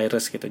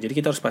coronavirus gitu. Jadi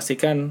kita harus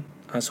pastikan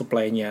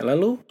supply-nya.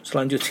 Lalu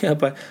selanjutnya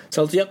apa?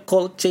 Selanjutnya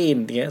cold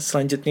chain ya.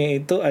 Selanjutnya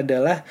itu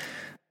adalah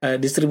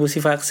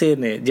distribusi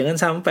vaksin ya. Jangan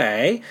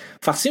sampai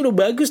vaksin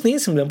udah bagus nih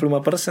 95%,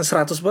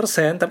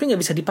 100%, tapi nggak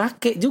bisa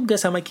dipakai juga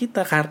sama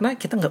kita karena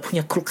kita nggak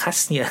punya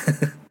kulkasnya.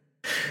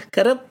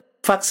 Karena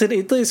vaksin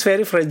itu is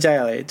very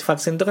fragile ya.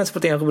 Vaksin itu kan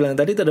seperti yang aku bilang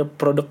tadi, itu ada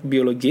produk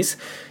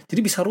biologis, jadi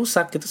bisa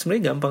rusak gitu.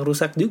 Sebenarnya gampang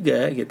rusak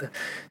juga gitu.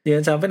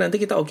 Jangan sampai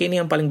nanti kita ini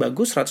yang paling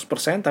bagus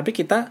 100%, tapi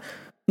kita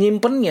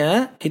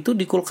nyimpennya itu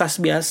di kulkas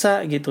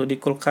biasa gitu, di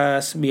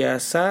kulkas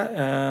biasa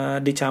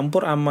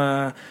dicampur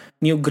sama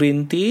new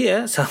green tea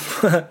ya,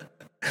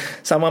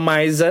 sama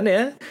Maizen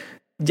ya.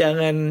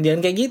 Jangan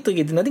kayak gitu.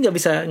 Nanti nggak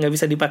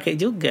bisa dipakai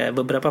juga.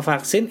 Beberapa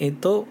vaksin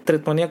itu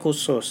treatmentnya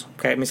khusus.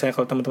 Kayak misalnya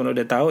kalau teman-teman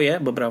udah tahu ya,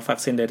 beberapa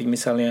vaksin dari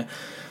misalnya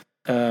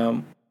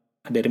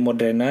dari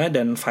Moderna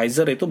dan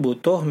Pfizer itu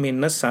butuh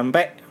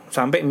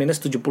sampai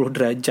minus 70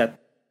 derajat.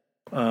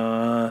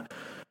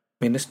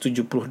 Minus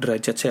 70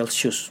 derajat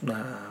Celcius.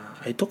 Nah,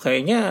 itu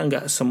kayaknya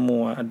nggak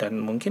semua, dan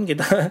mungkin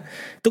kita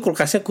itu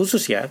kulkasnya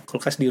khusus ya.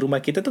 Kulkas di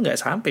rumah kita tuh nggak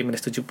sampai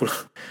minus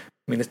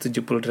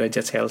 70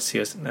 derajat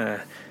Celcius.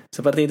 Nah,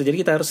 seperti itu. Jadi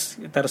kita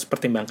harus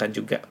pertimbangkan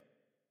juga.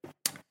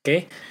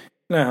 Oke.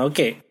 Nah,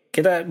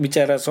 kita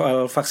bicara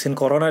soal vaksin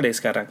corona deh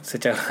sekarang.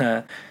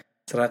 Secara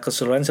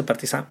keseluruhan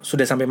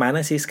sudah sampai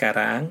mana sih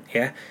sekarang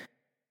ya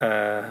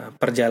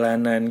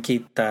perjalanan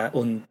kita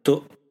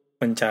untuk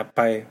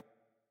mencapai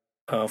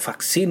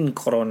vaksin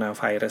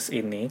coronavirus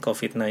ini,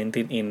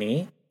 COVID-19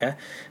 ini ya.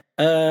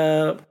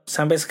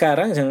 Sampai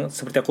sekarang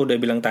seperti aku udah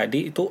bilang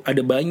tadi, itu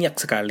ada banyak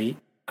sekali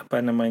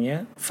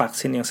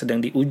vaksin yang sedang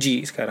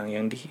diuji sekarang,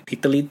 yang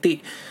diteliti.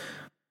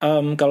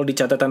 Kalau di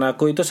catatan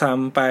aku itu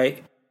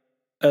sampai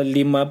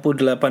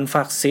 58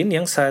 vaksin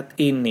yang saat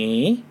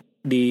ini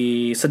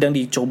sedang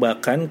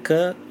dicobakan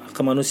ke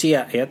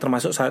manusia ya,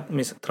 termasuk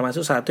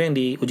satu yang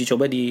diuji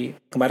coba di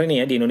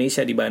kemarin ya di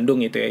Indonesia, di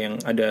Bandung itu ya, yang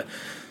ada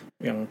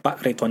yang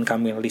Pak Ridwan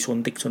Kamil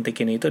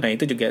disuntikin itu. Nah,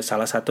 itu juga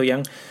salah satu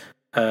yang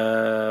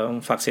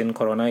vaksin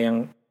corona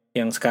yang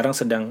sekarang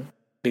sedang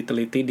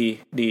diteliti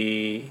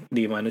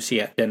di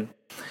manusia, dan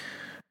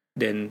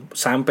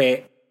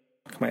sampai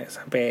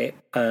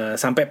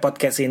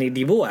podcast ini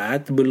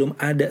dibuat belum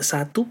ada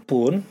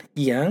satupun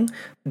yang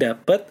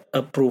dapat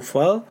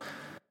approval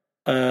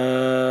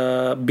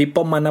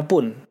BPOM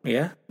manapun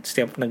ya.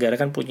 Setiap negara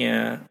kan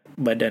punya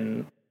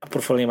badan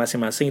approvalnya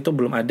masing-masing, itu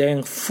belum ada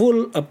yang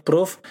full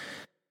approve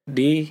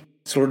di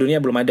seluruh dunia,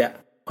 belum ada.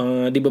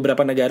 Di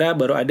beberapa negara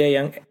baru ada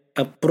yang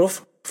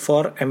approve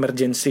for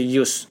emergency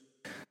use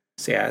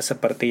ya,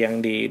 seperti yang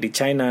di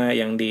China,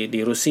 yang di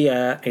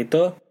Rusia,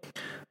 itu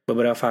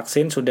beberapa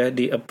vaksin sudah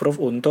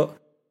di-approve untuk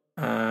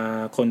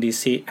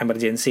kondisi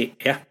emergency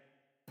ya.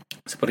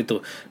 Seperti itu.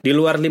 Di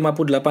luar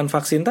 58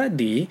 vaksin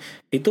tadi,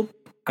 itu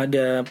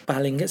ada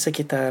paling nggak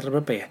sekitar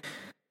berapa ya?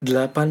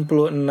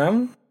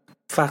 86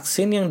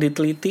 vaksin yang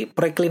diteliti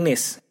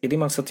preklinis. Jadi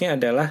maksudnya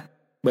adalah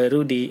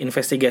baru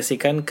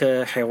diinvestigasikan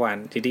ke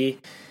hewan. Jadi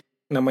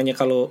namanya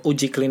kalau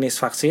uji klinis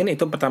vaksin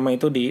itu pertama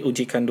itu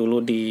diujikan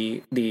dulu di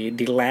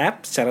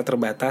lab secara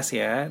terbatas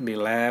ya, di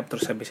lab,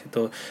 terus habis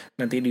itu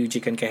nanti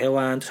diujikan ke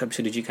hewan, terus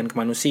habis itu diujikan ke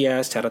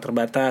manusia secara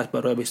terbatas,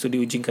 baru habis itu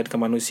diujikan ke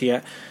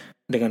manusia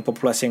dengan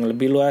populasi yang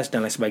lebih luas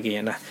dan lain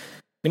sebagainya. Nah,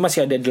 Ini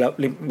masih ada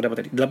berapa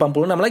tadi?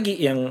 86 lagi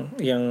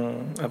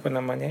yang apa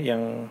namanya?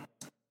 Yang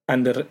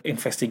under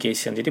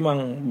investigation. Jadi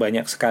memang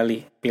banyak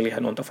sekali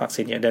pilihan untuk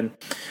vaksinnya,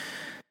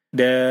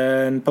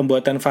 dan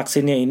pembuatan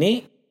vaksinnya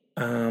ini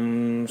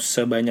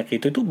sebanyak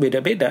itu tuh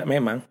beda-beda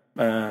memang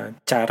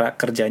cara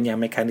kerjanya,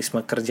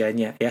 mekanisme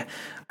kerjanya ya.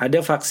 Ada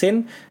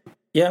vaksin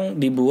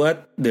yang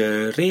dibuat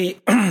dari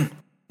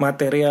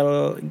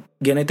material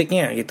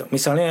genetiknya gitu.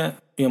 Misalnya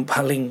yang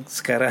paling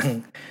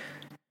sekarang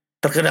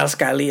terkenal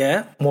sekali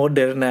ya,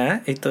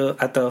 Moderna itu,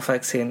 atau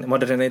vaksin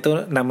Moderna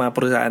itu nama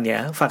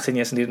perusahaannya,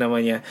 vaksinnya sendiri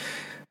namanya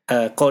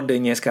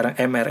kodenya sekarang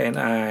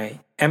mRNA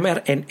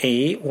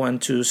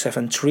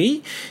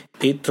 1273.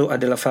 Itu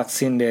adalah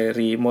vaksin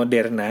dari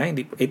Moderna.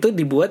 Itu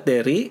dibuat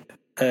dari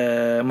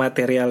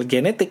material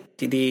genetik.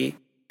 Jadi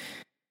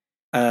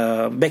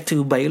back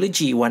to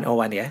biology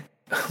 101 ya.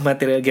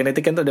 Material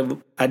genetik kan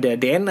ada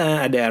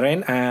DNA, ada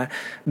RNA,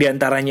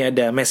 diantaranya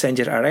ada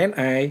messenger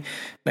RNA.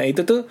 Nah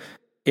itu tuh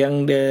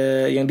yang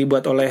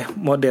dibuat oleh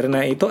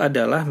Moderna itu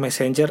adalah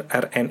messenger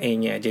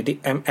RNA-nya.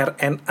 Jadi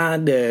mRNA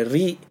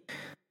dari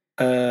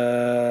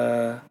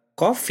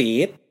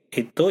COVID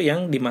itu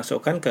yang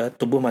dimasukkan ke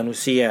tubuh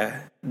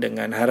manusia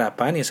dengan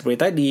harapan ya seperti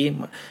tadi,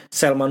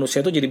 sel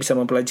manusia itu jadi bisa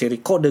mempelajari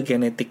kode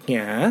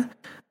genetiknya,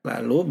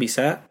 lalu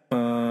bisa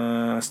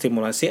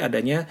stimulasi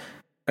adanya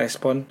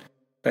respon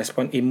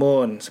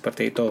imun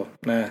seperti itu.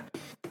 Nah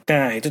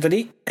itu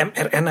tadi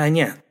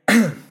mRNA-nya.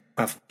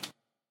 Maaf.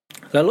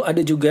 Lalu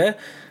ada juga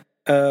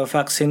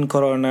vaksin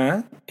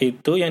corona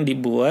itu yang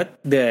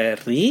dibuat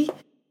dari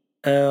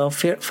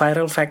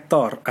viral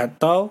vector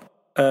atau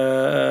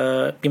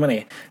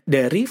gimana ya?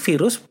 Dari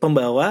virus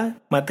pembawa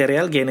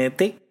material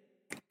genetik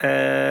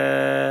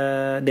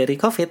dari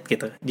COVID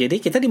gitu. Jadi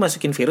kita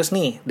dimasukin virus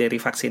nih dari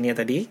vaksinnya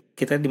tadi,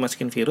 kita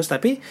dimasukin virus,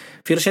 tapi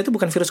virusnya itu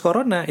bukan virus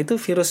corona, itu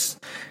virus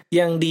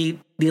yang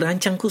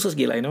dirancang khusus.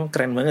 Gila, ini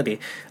keren banget ya.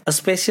 A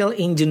special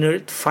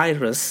engineered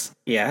virus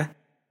ya,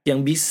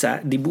 yang bisa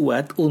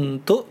dibuat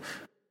untuk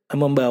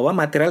membawa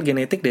material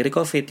genetik dari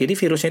COVID. Jadi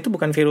virusnya itu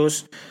bukan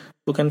virus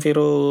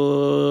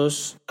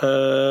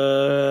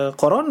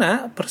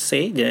corona per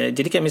se.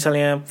 Jadi kayak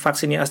misalnya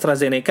vaksinnya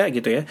AstraZeneca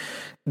gitu ya,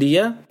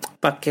 dia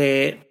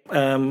pakai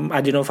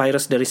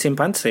adenovirus dari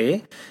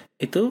simpanse,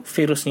 itu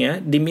virusnya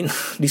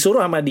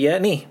disuruh sama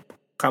dia, nih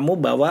kamu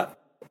bawa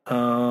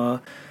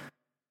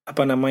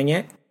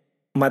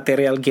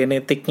material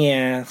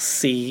genetiknya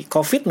si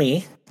COVID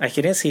nih.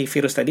 Akhirnya si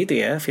virus tadi itu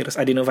ya, virus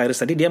adenovirus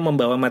tadi, dia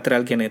membawa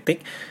material genetik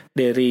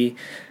dari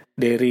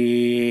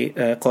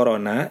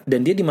corona,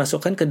 dan dia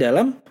dimasukkan ke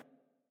dalam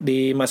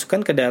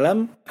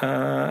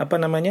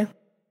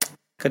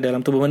ke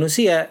dalam tubuh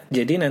manusia.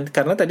 Jadi nanti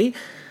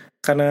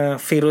karena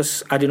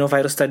virus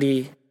adenovirus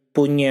tadi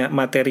punya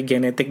materi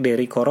genetik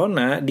dari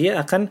corona, dia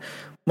akan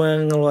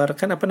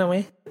mengeluarkan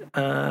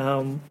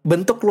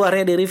bentuk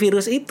keluarnya dari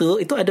virus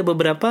itu ada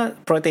beberapa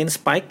protein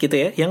spike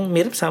gitu ya, yang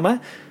mirip sama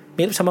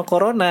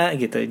corona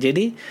gitu.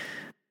 Jadi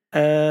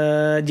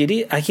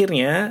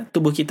akhirnya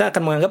tubuh kita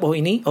akan menganggap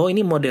ini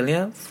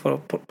modelnya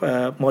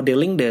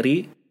modeling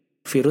dari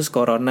virus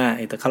corona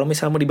itu. Kalau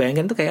misalnya mau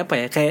dibayangkan tuh kayak apa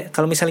ya? Kayak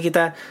kalau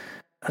misalnya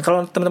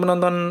kalau teman-teman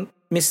nonton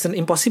Mission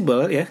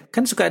Impossible ya,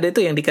 kan suka ada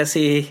itu yang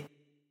dikasih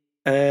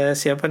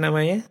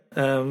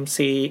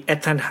si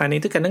Ethan Hunt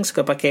itu kadang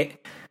suka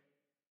pakai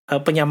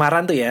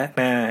penyamaran tuh ya.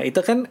 Nah itu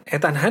kan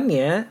Ethan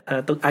Hunt-nya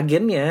atau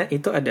agennya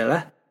itu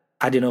adalah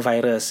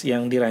adenovirus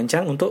yang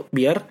dirancang untuk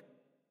biar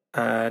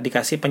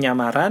dikasih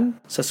penyamaran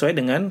sesuai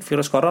dengan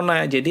virus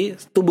corona. Jadi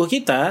tubuh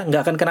kita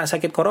nggak akan kena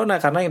sakit corona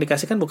karena yang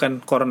dikasih kan bukan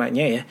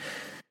coronanya ya.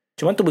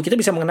 Cuman tubuh kita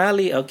bisa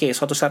mengenali, oke,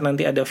 suatu saat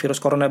nanti ada virus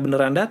corona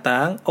beneran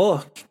datang,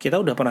 kita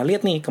udah pernah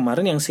lihat nih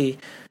kemarin yang si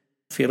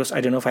virus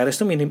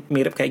adenovirus itu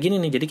mirip kayak gini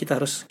nih. Jadi kita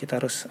harus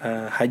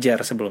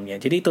hajar sebelumnya.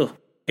 Jadi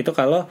itu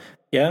kalau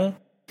yang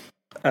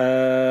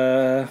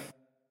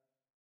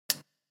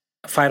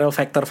viral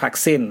vector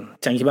vaksin,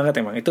 canggih banget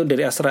emang. Itu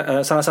dari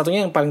salah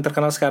satunya yang paling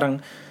terkenal sekarang,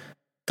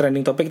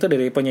 trending topic itu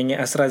dari penyanyi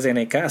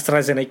AstraZeneca.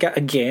 AstraZeneca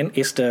again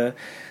is the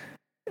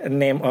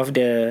name of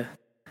the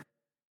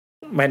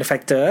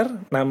manufacturer.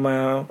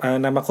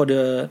 Nama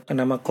kode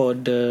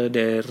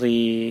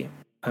dari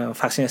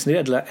vaksinnya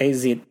sendiri adalah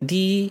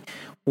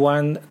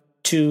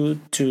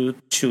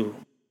AZD1222.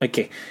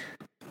 Oke.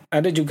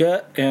 Ada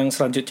juga yang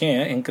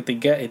selanjutnya ya, yang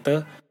ketiga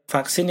itu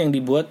vaksin yang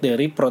dibuat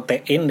dari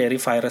protein dari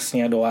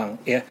virusnya doang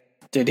ya.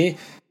 Jadi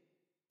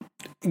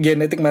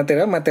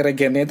materi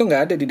gennya itu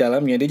nggak ada di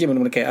dalamnya. Dia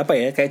benar-benar kayak apa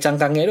ya? Kayak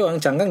cangkangnya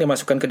doang. Cangkang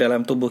dimasukkan ke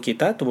dalam tubuh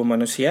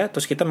manusia.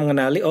 Terus kita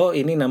mengenali,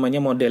 ini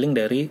namanya modeling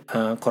dari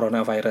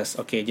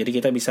coronavirus. Oke, jadi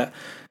kita bisa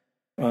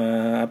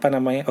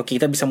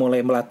kita bisa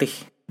mulai melatih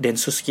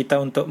densus kita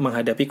untuk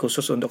menghadapi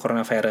khusus untuk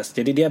coronavirus.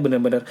 Jadi dia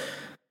benar-benar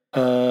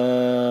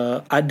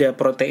ada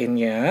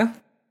proteinnya,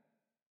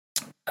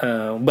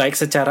 baik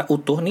secara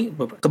utuh nih.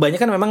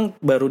 Kebanyakan memang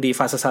baru di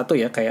fase 1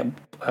 ya, kayak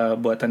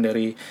buatan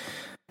dari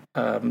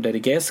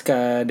GSK,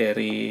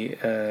 dari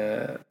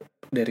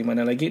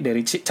mana lagi,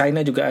 dari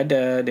China juga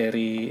ada,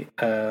 dari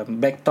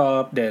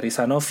Backtop, dari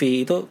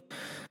Sanofi, itu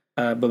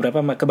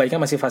beberapa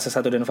kebanyakan masih fase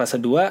 1 dan fase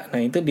 2.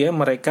 Nah, itu dia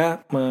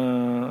mereka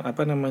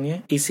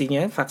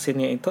isinya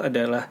vaksinnya itu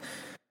adalah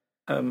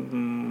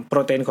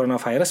protein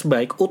coronavirus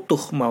baik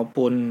utuh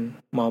maupun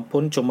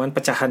cuman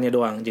pecahannya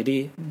doang.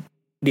 Jadi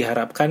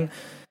diharapkan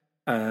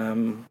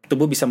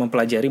tubuh bisa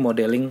mempelajari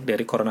modeling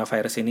dari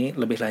coronavirus ini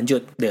lebih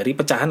lanjut dari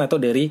pecahan atau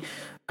dari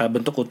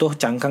bentuk utuh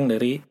cangkang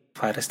dari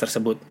virus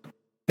tersebut.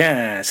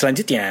 Nah,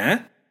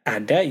 selanjutnya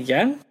ada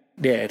yang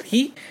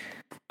dari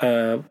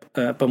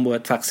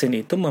pembuat vaksin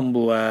itu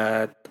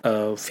membuat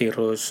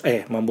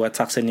membuat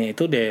vaksinnya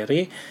itu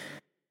dari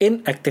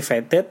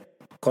inactivated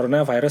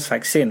coronavirus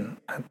vaccine,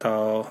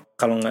 atau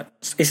kalau nggak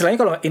istilahnya,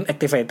 kalau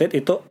inactivated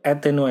itu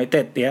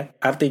attenuated ya,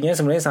 artinya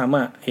sebenarnya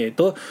sama,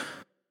 yaitu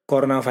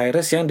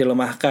coronavirus yang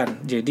dilemahkan.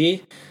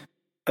 Jadi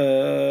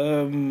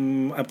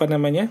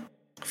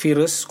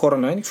virus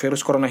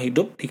corona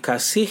hidup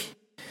dikasih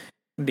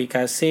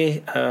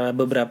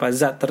beberapa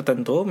zat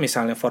tertentu,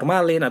 misalnya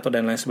formalin atau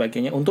dan lain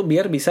sebagainya, untuk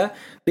biar bisa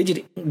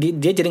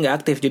dia jadi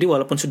nggak aktif. Jadi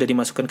walaupun sudah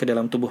dimasukkan ke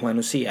dalam tubuh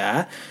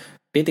manusia,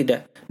 dia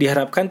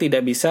diharapkan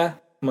tidak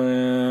bisa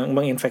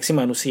menginfeksi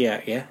manusia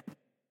ya,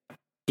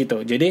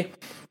 gitu. Jadi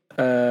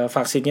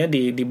vaksinnya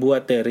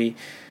dibuat dari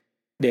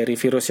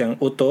virus yang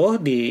utuh,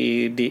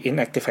 di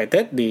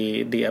inactivated, di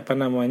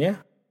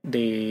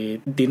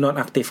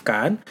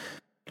nonaktifkan.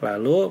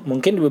 Lalu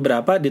mungkin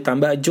beberapa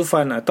ditambah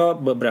adjuvan atau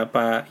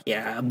beberapa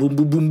ya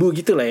bumbu-bumbu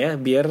gitulah ya,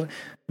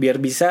 biar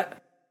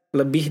bisa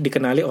lebih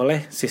dikenali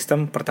oleh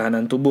sistem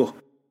pertahanan tubuh.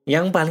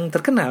 Yang paling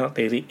terkenal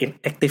dari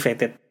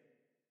inactivated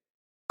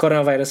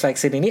coronavirus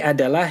vaccine ini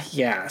adalah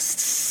ya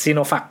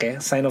Sinovac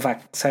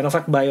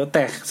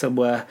Biotech,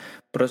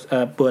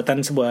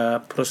 buatan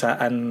sebuah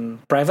perusahaan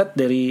private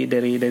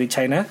dari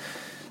China.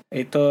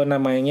 Itu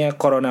namanya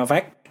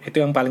CoronaVac,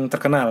 itu yang paling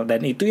terkenal,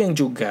 dan itu yang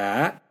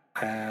juga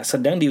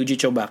sedang diuji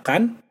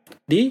cobakan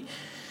di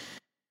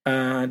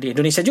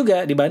Indonesia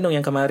juga, di Bandung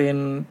yang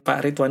kemarin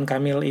Pak Ridwan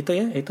Kamil itu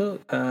ya,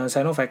 itu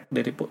Sinovac,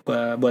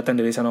 buatan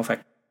dari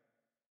Sinovac.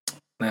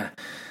 Nah,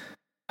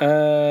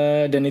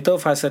 dan itu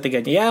fase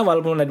 3-nya ya,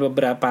 walaupun ada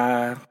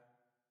beberapa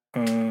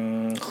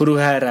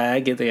huru-hara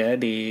gitu ya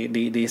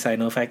di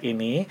Sinovac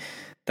ini,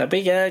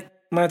 tapi ya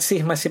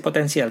masih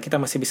potensial. Kita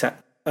masih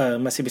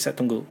bisa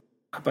tunggu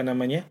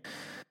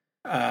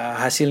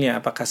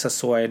hasilnya, apakah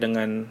sesuai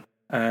dengan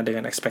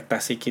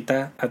ekspektasi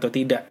kita atau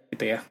tidak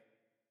gitu ya.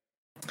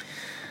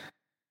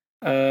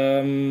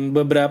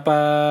 Beberapa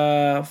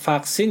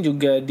vaksin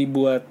juga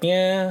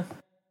dibuatnya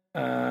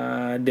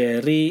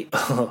dari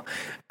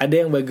ada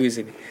yang bagus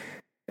ini,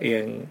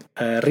 yang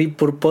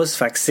repurpose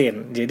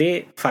vaksin.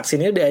 Jadi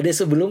vaksinnya udah ada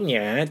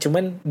sebelumnya,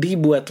 cuman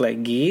dibuat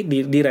lagi,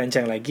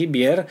 dirancang lagi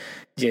biar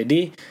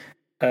jadi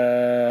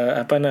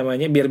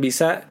biar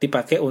bisa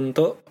dipakai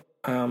untuk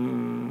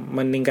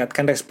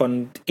meningkatkan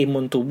respon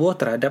imun tubuh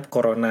terhadap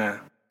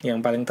corona. Yang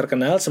paling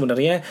terkenal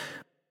sebenarnya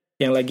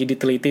yang lagi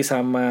diteliti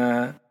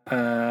sama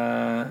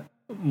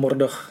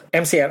Murdoch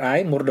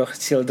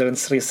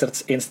Children's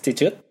Research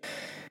Institute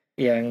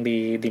yang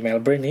di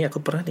Melbourne nih.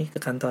 Aku pernah nih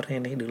ke kantornya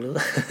nih dulu.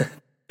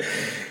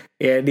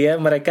 Ya,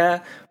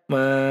 mereka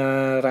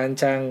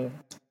merancang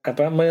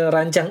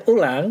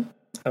ulang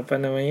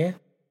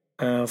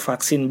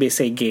vaksin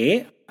BCG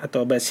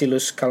atau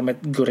Bacillus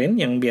Calmette-Guerin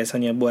yang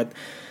biasanya buat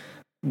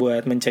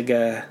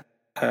mencegah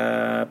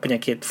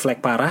penyakit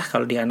flek parah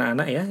kalau di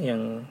anak-anak ya,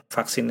 yang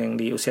vaksin yang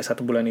di usia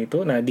 1 bulan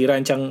itu. Nah,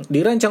 dirancang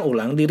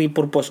ulang,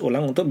 direpurpose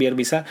ulang untuk biar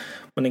bisa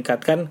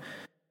meningkatkan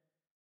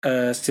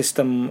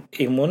sistem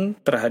imun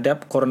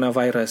terhadap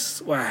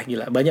coronavirus. Wah,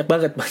 gila, banyak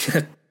banget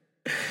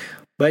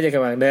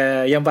emang.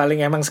 Nah, yang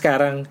paling emang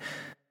sekarang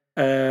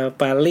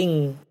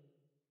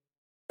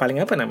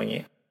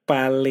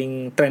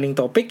paling trending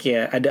topik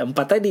ya, ada 4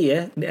 tadi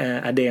ya.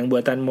 Ada yang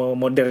buatan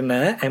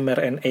Moderna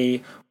mRNA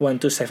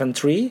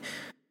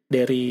 1273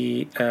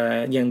 dari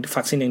yang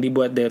vaksin yang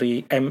dibuat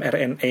dari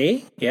mRNA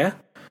ya.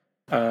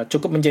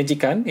 Cukup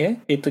menjanjikan ya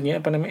itunya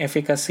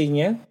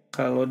efikasinya.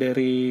 Kalau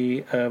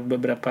dari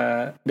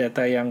beberapa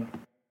data yang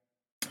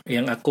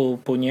aku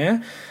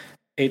punya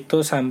itu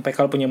sampai,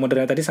 kalau punya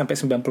Moderna tadi sampai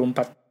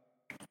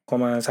 94,1%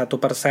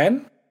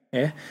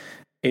 ya.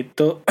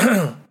 Itu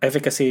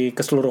efikasi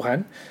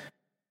keseluruhan.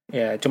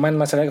 Ya, cuman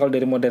masalahnya kalau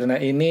dari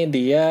Moderna ini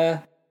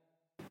dia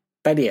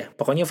tadi ya,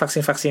 pokoknya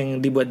vaksin-vaksin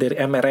yang dibuat dari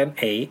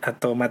mRNA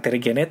atau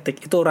materi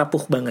genetik itu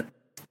rapuh banget.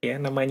 Ya,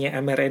 namanya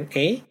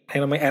mRNA,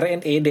 namanya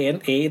RNA,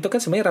 DNA itu kan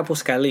sebenarnya rapuh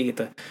sekali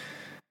gitu.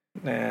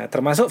 Nah,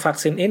 termasuk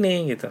vaksin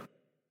ini gitu.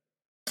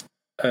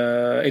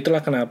 Itulah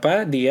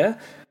kenapa dia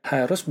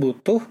harus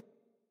butuh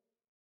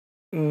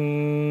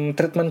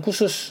treatment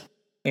khusus.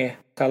 Ya,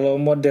 kalau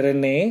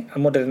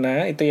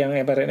Moderna itu yang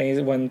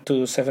mRNA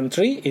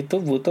 1273 itu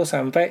butuh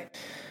sampai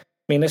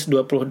minus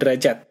 20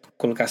 derajat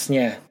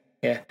kulkasnya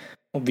ya,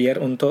 biar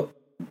untuk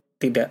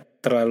tidak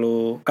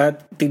terlalu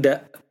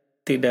tidak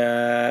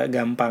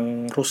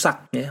gampang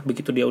rusak ya.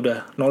 Begitu dia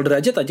udah 0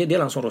 derajat aja dia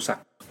langsung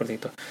rusak seperti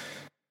itu.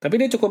 Tapi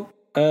dia cukup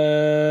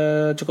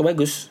cukup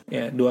bagus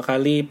ya, 2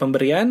 kali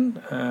pemberian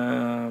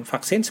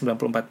vaksin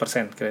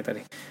 94% kira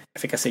tadi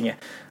efikasinya.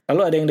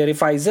 Lalu ada yang dari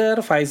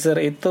Pfizer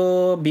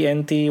itu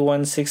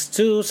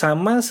BNT162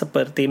 sama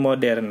seperti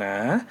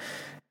Moderna,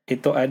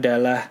 itu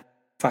adalah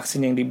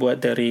vaksin yang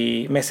dibuat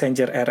dari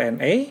messenger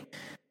RNA,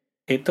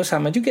 itu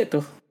sama juga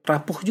tuh,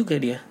 rapuh juga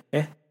dia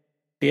ya.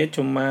 Dia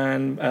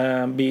cuman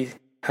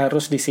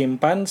harus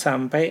disimpan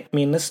sampai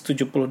minus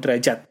 70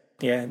 derajat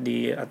ya,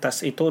 di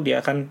atas itu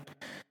dia akan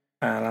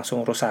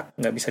langsung rusak,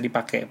 nggak bisa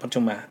dipakai,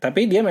 percuma.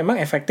 Tapi dia memang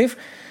efektif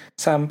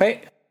sampai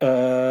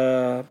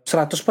 100%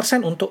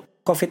 untuk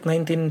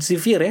COVID-19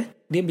 severe ya.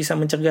 Dia bisa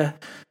mencegah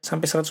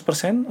sampai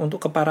 100%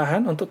 untuk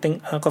keparahan, untuk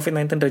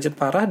COVID-19 derajat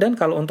parah, dan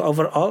kalau untuk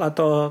overall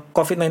atau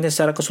COVID-19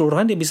 secara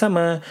keseluruhan dia bisa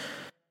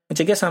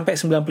mencegah sampai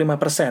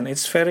 95%.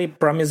 It's very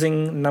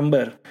promising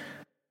number.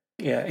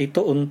 Ya,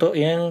 itu untuk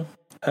yang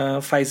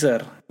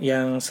Pfizer.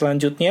 Yang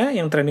selanjutnya,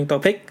 yang trending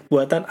topic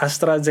buatan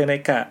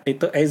AstraZeneca,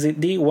 itu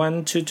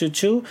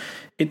AZD1222,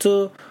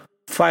 itu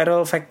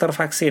viral vector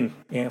vaksin.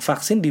 Ya,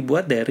 vaksin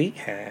dibuat dari,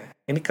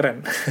 ini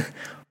keren.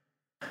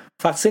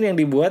 Vaksin yang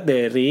dibuat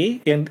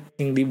dari yang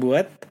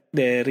dibuat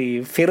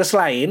dari virus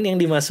lain yang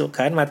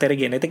dimasukkan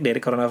materi genetik dari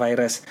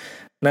coronavirus.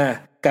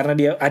 Nah, karena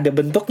dia ada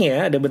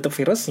bentuknya, ada bentuk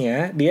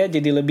virusnya, dia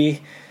jadi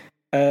lebih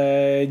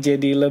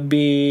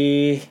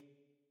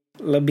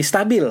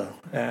stabil.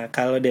 Nah,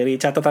 kalau dari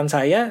catatan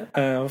saya,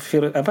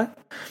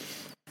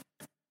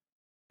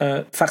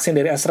 vaksin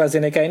dari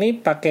AstraZeneca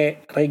ini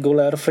pakai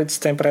regular fridge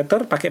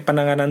temperature, pakai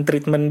penanganan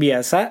treatment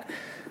biasa,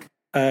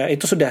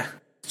 itu sudah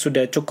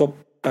cukup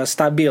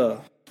stabil.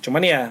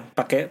 Cuman ya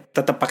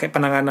tetap pakai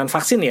penanganan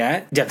vaksin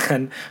ya,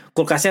 jangan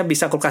kulkasnya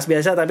bisa kulkas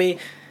biasa, tapi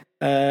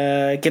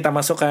kita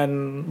masukkan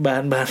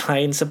bahan-bahan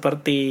lain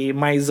seperti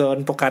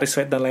Mizone, Pocari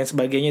Sweat dan lain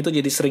sebagainya, itu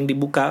jadi sering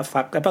dibuka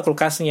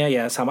kulkasnya,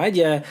 ya sama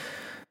aja.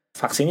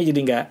 Vaksinnya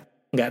jadi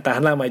nggak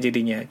tahan lama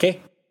jadinya. Oke.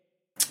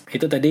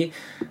 Itu tadi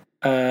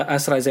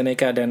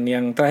AstraZeneca, dan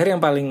yang terakhir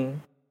yang paling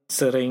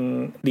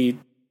sering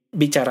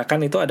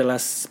dibicarakan itu adalah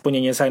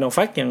punyanya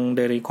Sinovac yang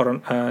dari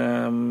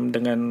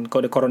dengan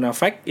kode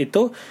CoronaVac,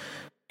 itu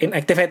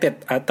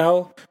inactivated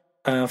atau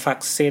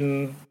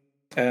vaksin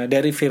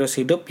dari virus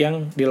hidup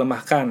yang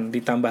dilemahkannya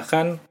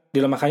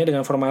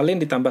dengan formalin,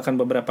 ditambahkan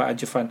beberapa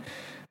adjuvan.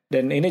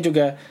 Dan ini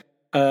juga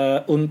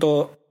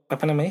untuk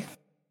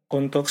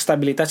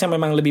stabilitasnya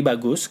memang lebih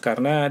bagus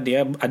karena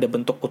dia ada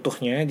bentuk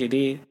utuhnya,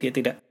 jadi dia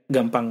tidak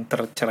gampang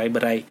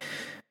tercerai-berai.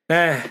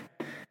 Nah,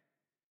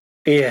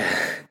 iya,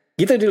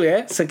 gitu dulu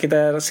ya.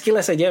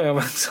 Sekilas saja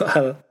memang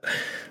soal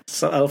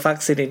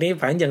vaksin ini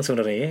panjang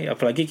sebenarnya.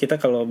 Apalagi kita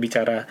kalau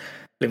bicara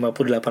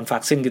 58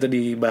 vaksin gitu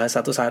dibahas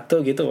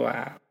satu-satu gitu,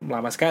 wah,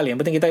 lama sekali.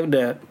 Yang penting kita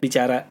udah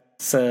bicara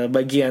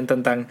sebagian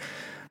tentang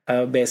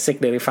basic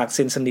dari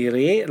vaksin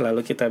sendiri, lalu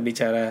kita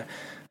bicara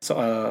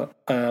soal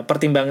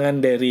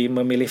pertimbangan dari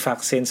memilih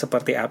vaksin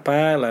seperti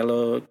apa,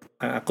 lalu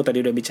aku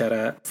tadi udah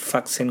bicara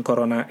vaksin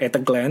corona at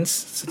a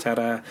glance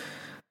secara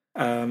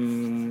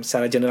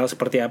general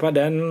seperti apa,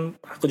 dan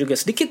aku juga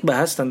sedikit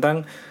bahas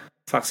tentang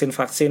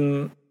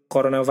vaksin-vaksin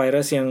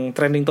coronavirus yang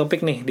trending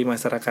topik nih di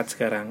masyarakat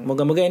sekarang.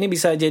 Moga-moga ini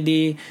bisa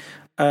jadi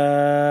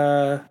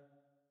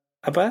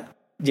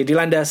jadi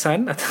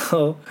landasan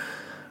atau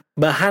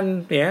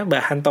bahan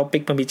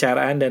topik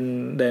pembicaraan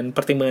dan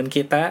pertimbangan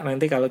kita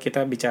nanti kalau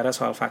kita bicara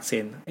soal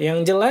vaksin. Yang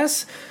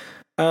jelas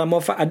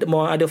mau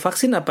ada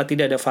vaksin apa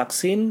tidak ada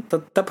vaksin,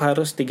 tetap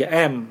harus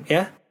 3M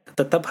ya.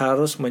 Tetap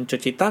harus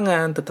mencuci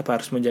tangan, tetap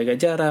harus menjaga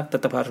jarak,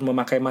 tetap harus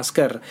memakai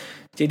masker.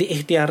 Jadi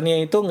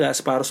ikhtiarnya itu nggak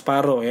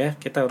separuh-separuh ya.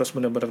 Kita harus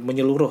benar-benar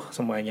menyeluruh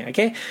semuanya.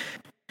 Oke,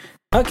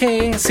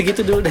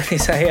 segitu dulu dari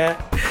saya.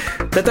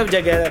 Tetap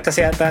jaga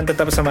kesehatan,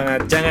 tetap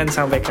semangat, jangan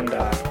sampai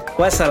kendor.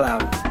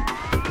 Wassalam.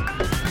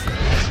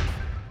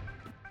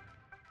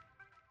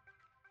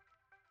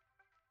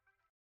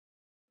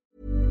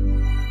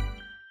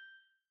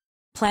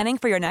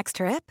 Planning for your next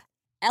trip?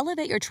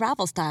 Elevate your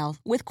travel style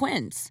with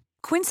Quince.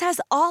 Quince has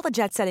all the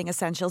jet-setting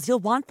essentials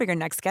you'll want for your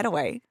next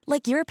getaway,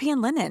 like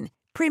European linen,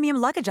 premium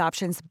luggage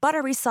options,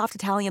 buttery soft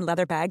Italian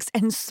leather bags,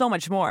 and so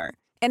much more.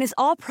 And is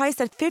all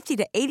priced at 50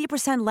 to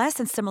 80% less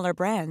than similar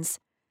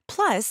brands.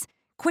 Plus,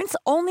 Quince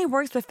only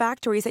works with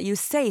factories that use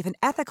safe and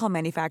ethical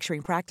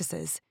manufacturing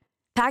practices.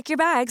 Pack your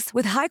bags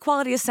with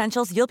high-quality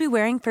essentials you'll be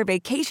wearing for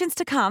vacations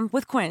to come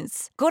with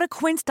Quince. Go to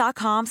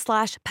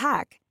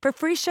quince.com/pack for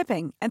free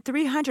shipping and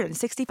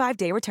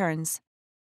 365-day returns.